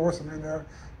you force them in there,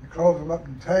 you close them up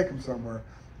and you take them somewhere.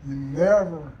 You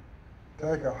never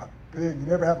take a pig, you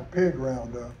never have a pig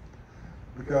round up,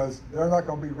 because they're not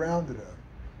going to be rounded up.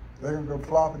 They're going to go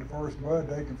flop in the first mud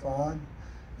they can find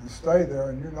and stay there,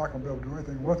 and you're not going to be able to do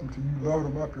anything with them until you load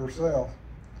them up yourself.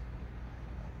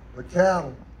 The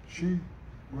cattle, sheep,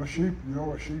 you know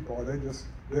what sheep are.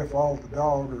 They follow the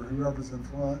dog or whoever's in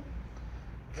front.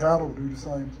 Cattle do the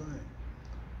same thing.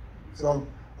 So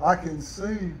I can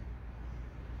see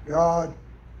God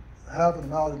having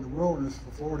them out in the wilderness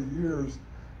for 40 years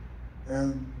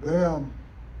and them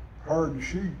herding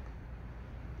sheep.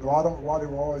 Though I don't know why they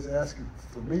were always asking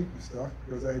for meat and stuff,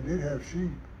 because they did have sheep,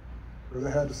 or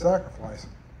they had to sacrifice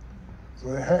them.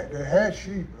 So they had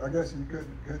sheep. I guess you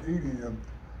couldn't eat any of them.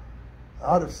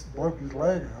 I'd have broke his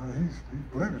leg. He's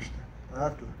blemished. I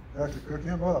have to cook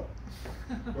him up.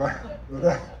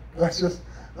 but that's just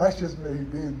me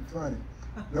being funny.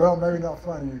 Well, maybe not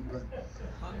funny, but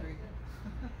Hungry.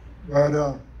 but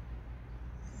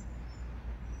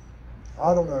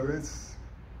I don't know.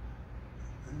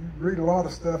 You read a lot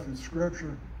of stuff in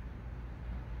Scripture,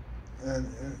 and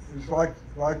it's like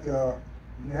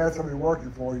you had somebody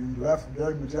working for you. You left and gave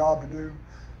them a job to do.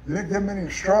 You didn't give them any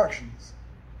instructions.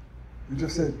 You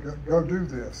just said, go do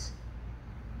this.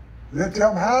 You didn't tell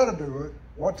them how to do it,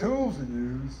 what tools to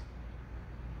use.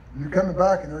 You're coming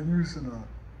back and they're using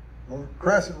a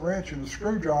crescent wrench and a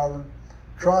screwdriver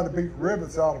trying to beat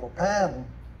rivets out of a panel.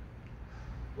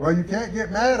 Well, you can't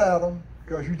get mad at them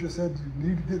because you just said you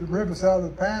need to get the rivets out of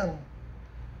the panel.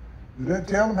 You didn't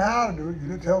tell them how to do it. You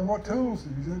didn't tell them what tools to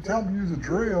use. You didn't tell them to use a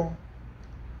drill.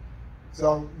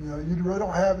 So, you really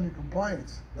don't have any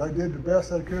complaints. They did the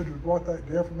best they could with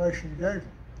the information you gave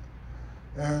them.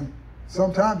 And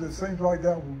sometimes it seems like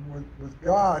that with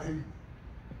God.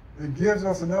 He gives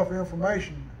us enough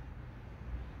information,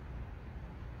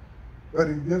 but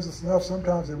He gives us enough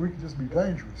sometimes that we can just be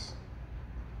dangerous.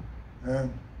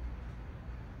 And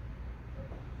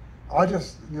I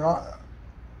just,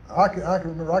 I can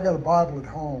remember, I got a Bible at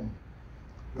home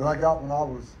that I got when I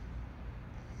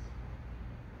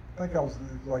think I was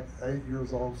like 8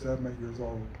 years old, 7, 8 years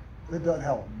old. It doesn't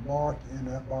have a mark in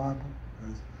that Bible.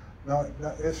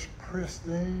 It's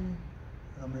pristine.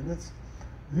 I mean,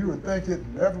 you would think it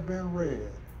had never been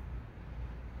read.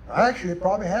 Actually, it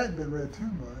probably hadn't been read too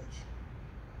much.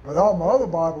 But all my other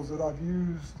Bibles that I've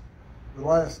used the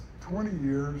last 20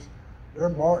 years, they're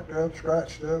marked up,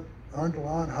 scratched up,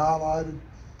 underlined, highlighted.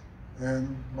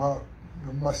 And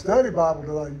my study Bible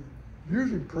that I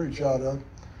usually preach out of,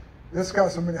 it's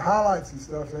got so many highlights and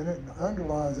stuff in it and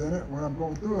underlines in it when I'm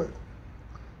going through it.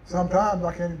 Sometimes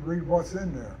I can't even read what's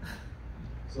in there.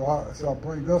 So I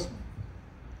bring this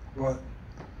one.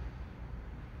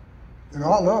 But,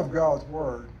 I love God's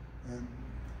Word. And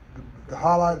the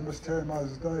highlight of Mr. Terry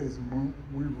Moses' days, and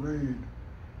we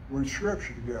read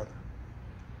Scripture together.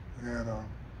 And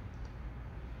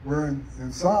we're in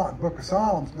Book of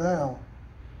Psalms now,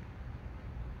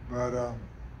 but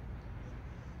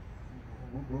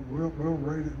we'll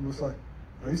read it and we'll say,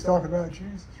 he's talking about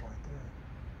Jesus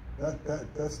right there.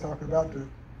 That's talking about the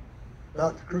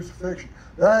crucifixion.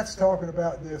 That's talking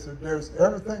about this. There's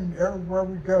everything, everywhere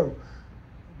we go,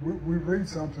 we read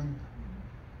something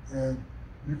and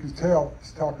you can tell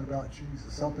it's talking about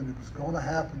Jesus, something that was going to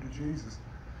happen to Jesus.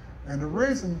 And the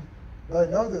reason they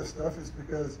know this stuff is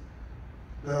because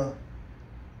the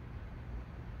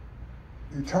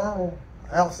eternal,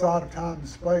 outside of time and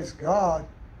space, God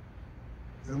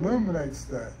illuminates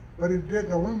that. But He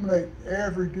didn't illuminate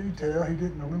every detail. He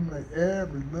didn't illuminate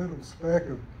every little speck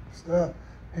of stuff.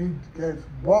 He gave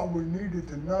what we needed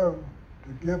to know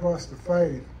to give us the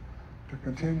faith to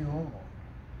continue on.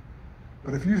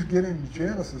 But if you get into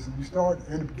Genesis and you start,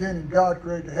 in the beginning, God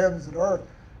created the heavens and the earth,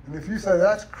 and if you say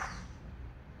that's,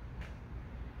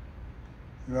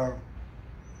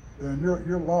 then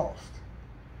you're lost.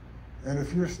 And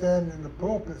if you're standing in the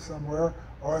pulpit somewhere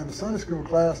or in the Sunday school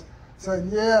class saying,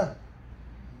 yeah,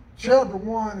 chapter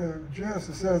 1 of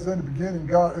Genesis says in the beginning,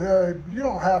 God, you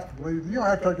don't have to believe it. You don't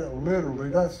have to take that literally.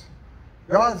 That's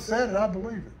God said it, I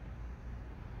believe it.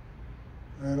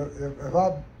 And if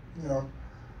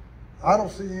I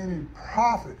don't see any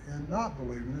profit in not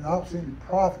believing it. I don't see any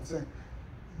profit saying,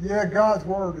 yeah, God's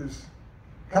Word is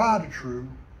kind of true.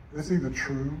 It's either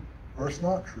true or it's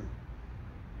not true.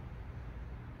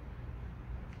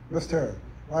 Miss Terry,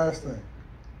 last thing.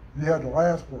 You had the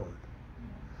last word.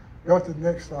 Go to the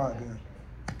next slide then.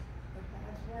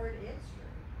 God's Word is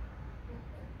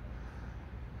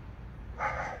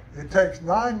true. It takes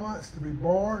 9 months to be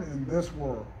born in this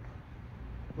world,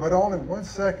 but only 1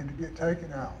 second to get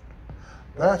taken out.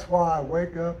 That's why I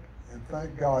wake up and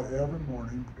thank God every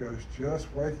morning, because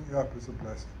just waking up is a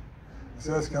blessing. It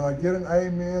says, can I get an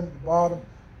amen at the bottom?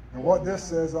 And what this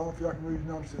says, I don't know if y'all can read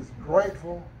the numbers, it says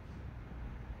grateful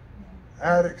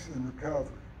addicts in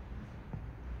recovery.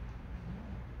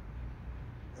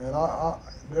 And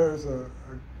there's a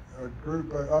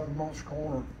group up in Moncks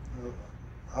Corner,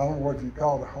 I don't know what you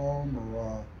call it, a home or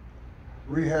a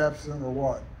rehab center or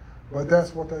what, but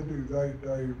that's what they do. They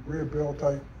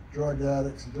rehabilitate drug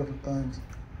addicts and different things.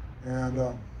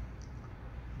 And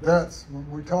that's, when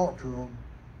we talk to them,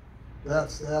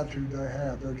 that's the attitude they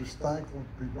have. They're just thankful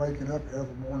to be waking up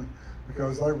every morning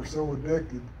because they were so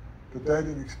addicted that they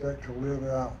didn't expect to live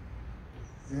out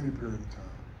any period of time.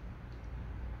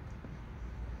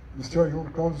 Ms. Terry, you want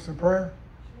to close us in prayer?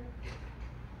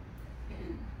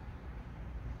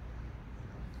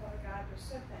 Father God, we're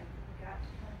so thankful we got to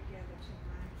come together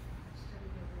tonight and study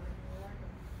your word, Lord.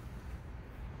 And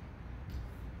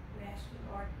we ask you,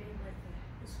 Lord, to be with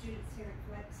the students here at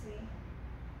Flexi.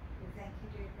 We thank you,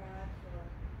 dear God, for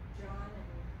John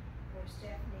and for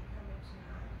Stephanie coming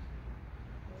tonight.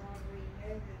 Lord, we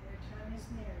know that their time is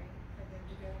nearing for them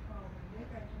to go home, and we're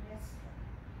going to miss them.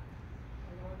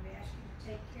 And Lord, we ask you to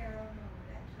take care of them when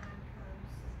that time comes,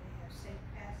 that they have safe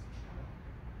passage home.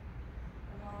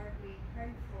 And Lord, we pray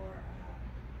for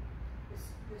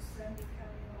this Sunday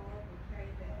coming, Lord. We pray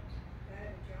that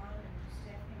John and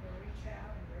Stephanie will reach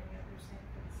out and bring others in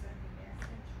for the Sunday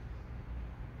message.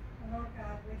 And Lord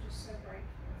God, we're just so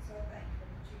grateful and so thankful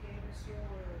that you gave us your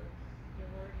word. Your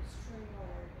word is true,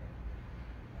 Lord.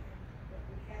 And that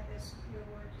we have this, your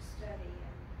word to study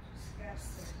and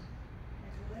discuss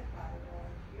and to live by,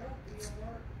 Lord. Your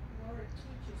word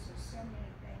teaches us so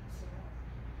many things, Lord.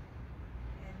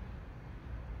 And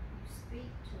you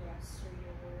speak to us through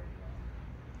your word, Lord.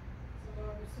 So,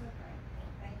 Lord, we're so grateful.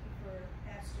 Thank you for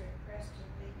Pastor Preston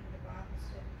leading the Bible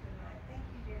study tonight. Thank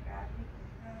you, dear God, we can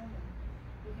come and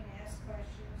we can ask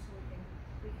questions,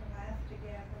 we can laugh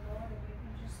together, Lord, and we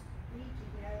can just be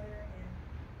together and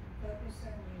focus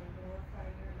on you and glorify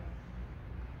your name.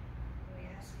 We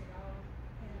ask it all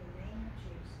in the name of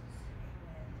Jesus.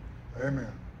 Amen.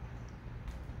 Amen.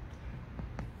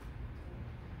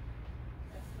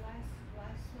 That's the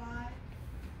last slide.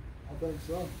 I think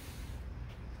so.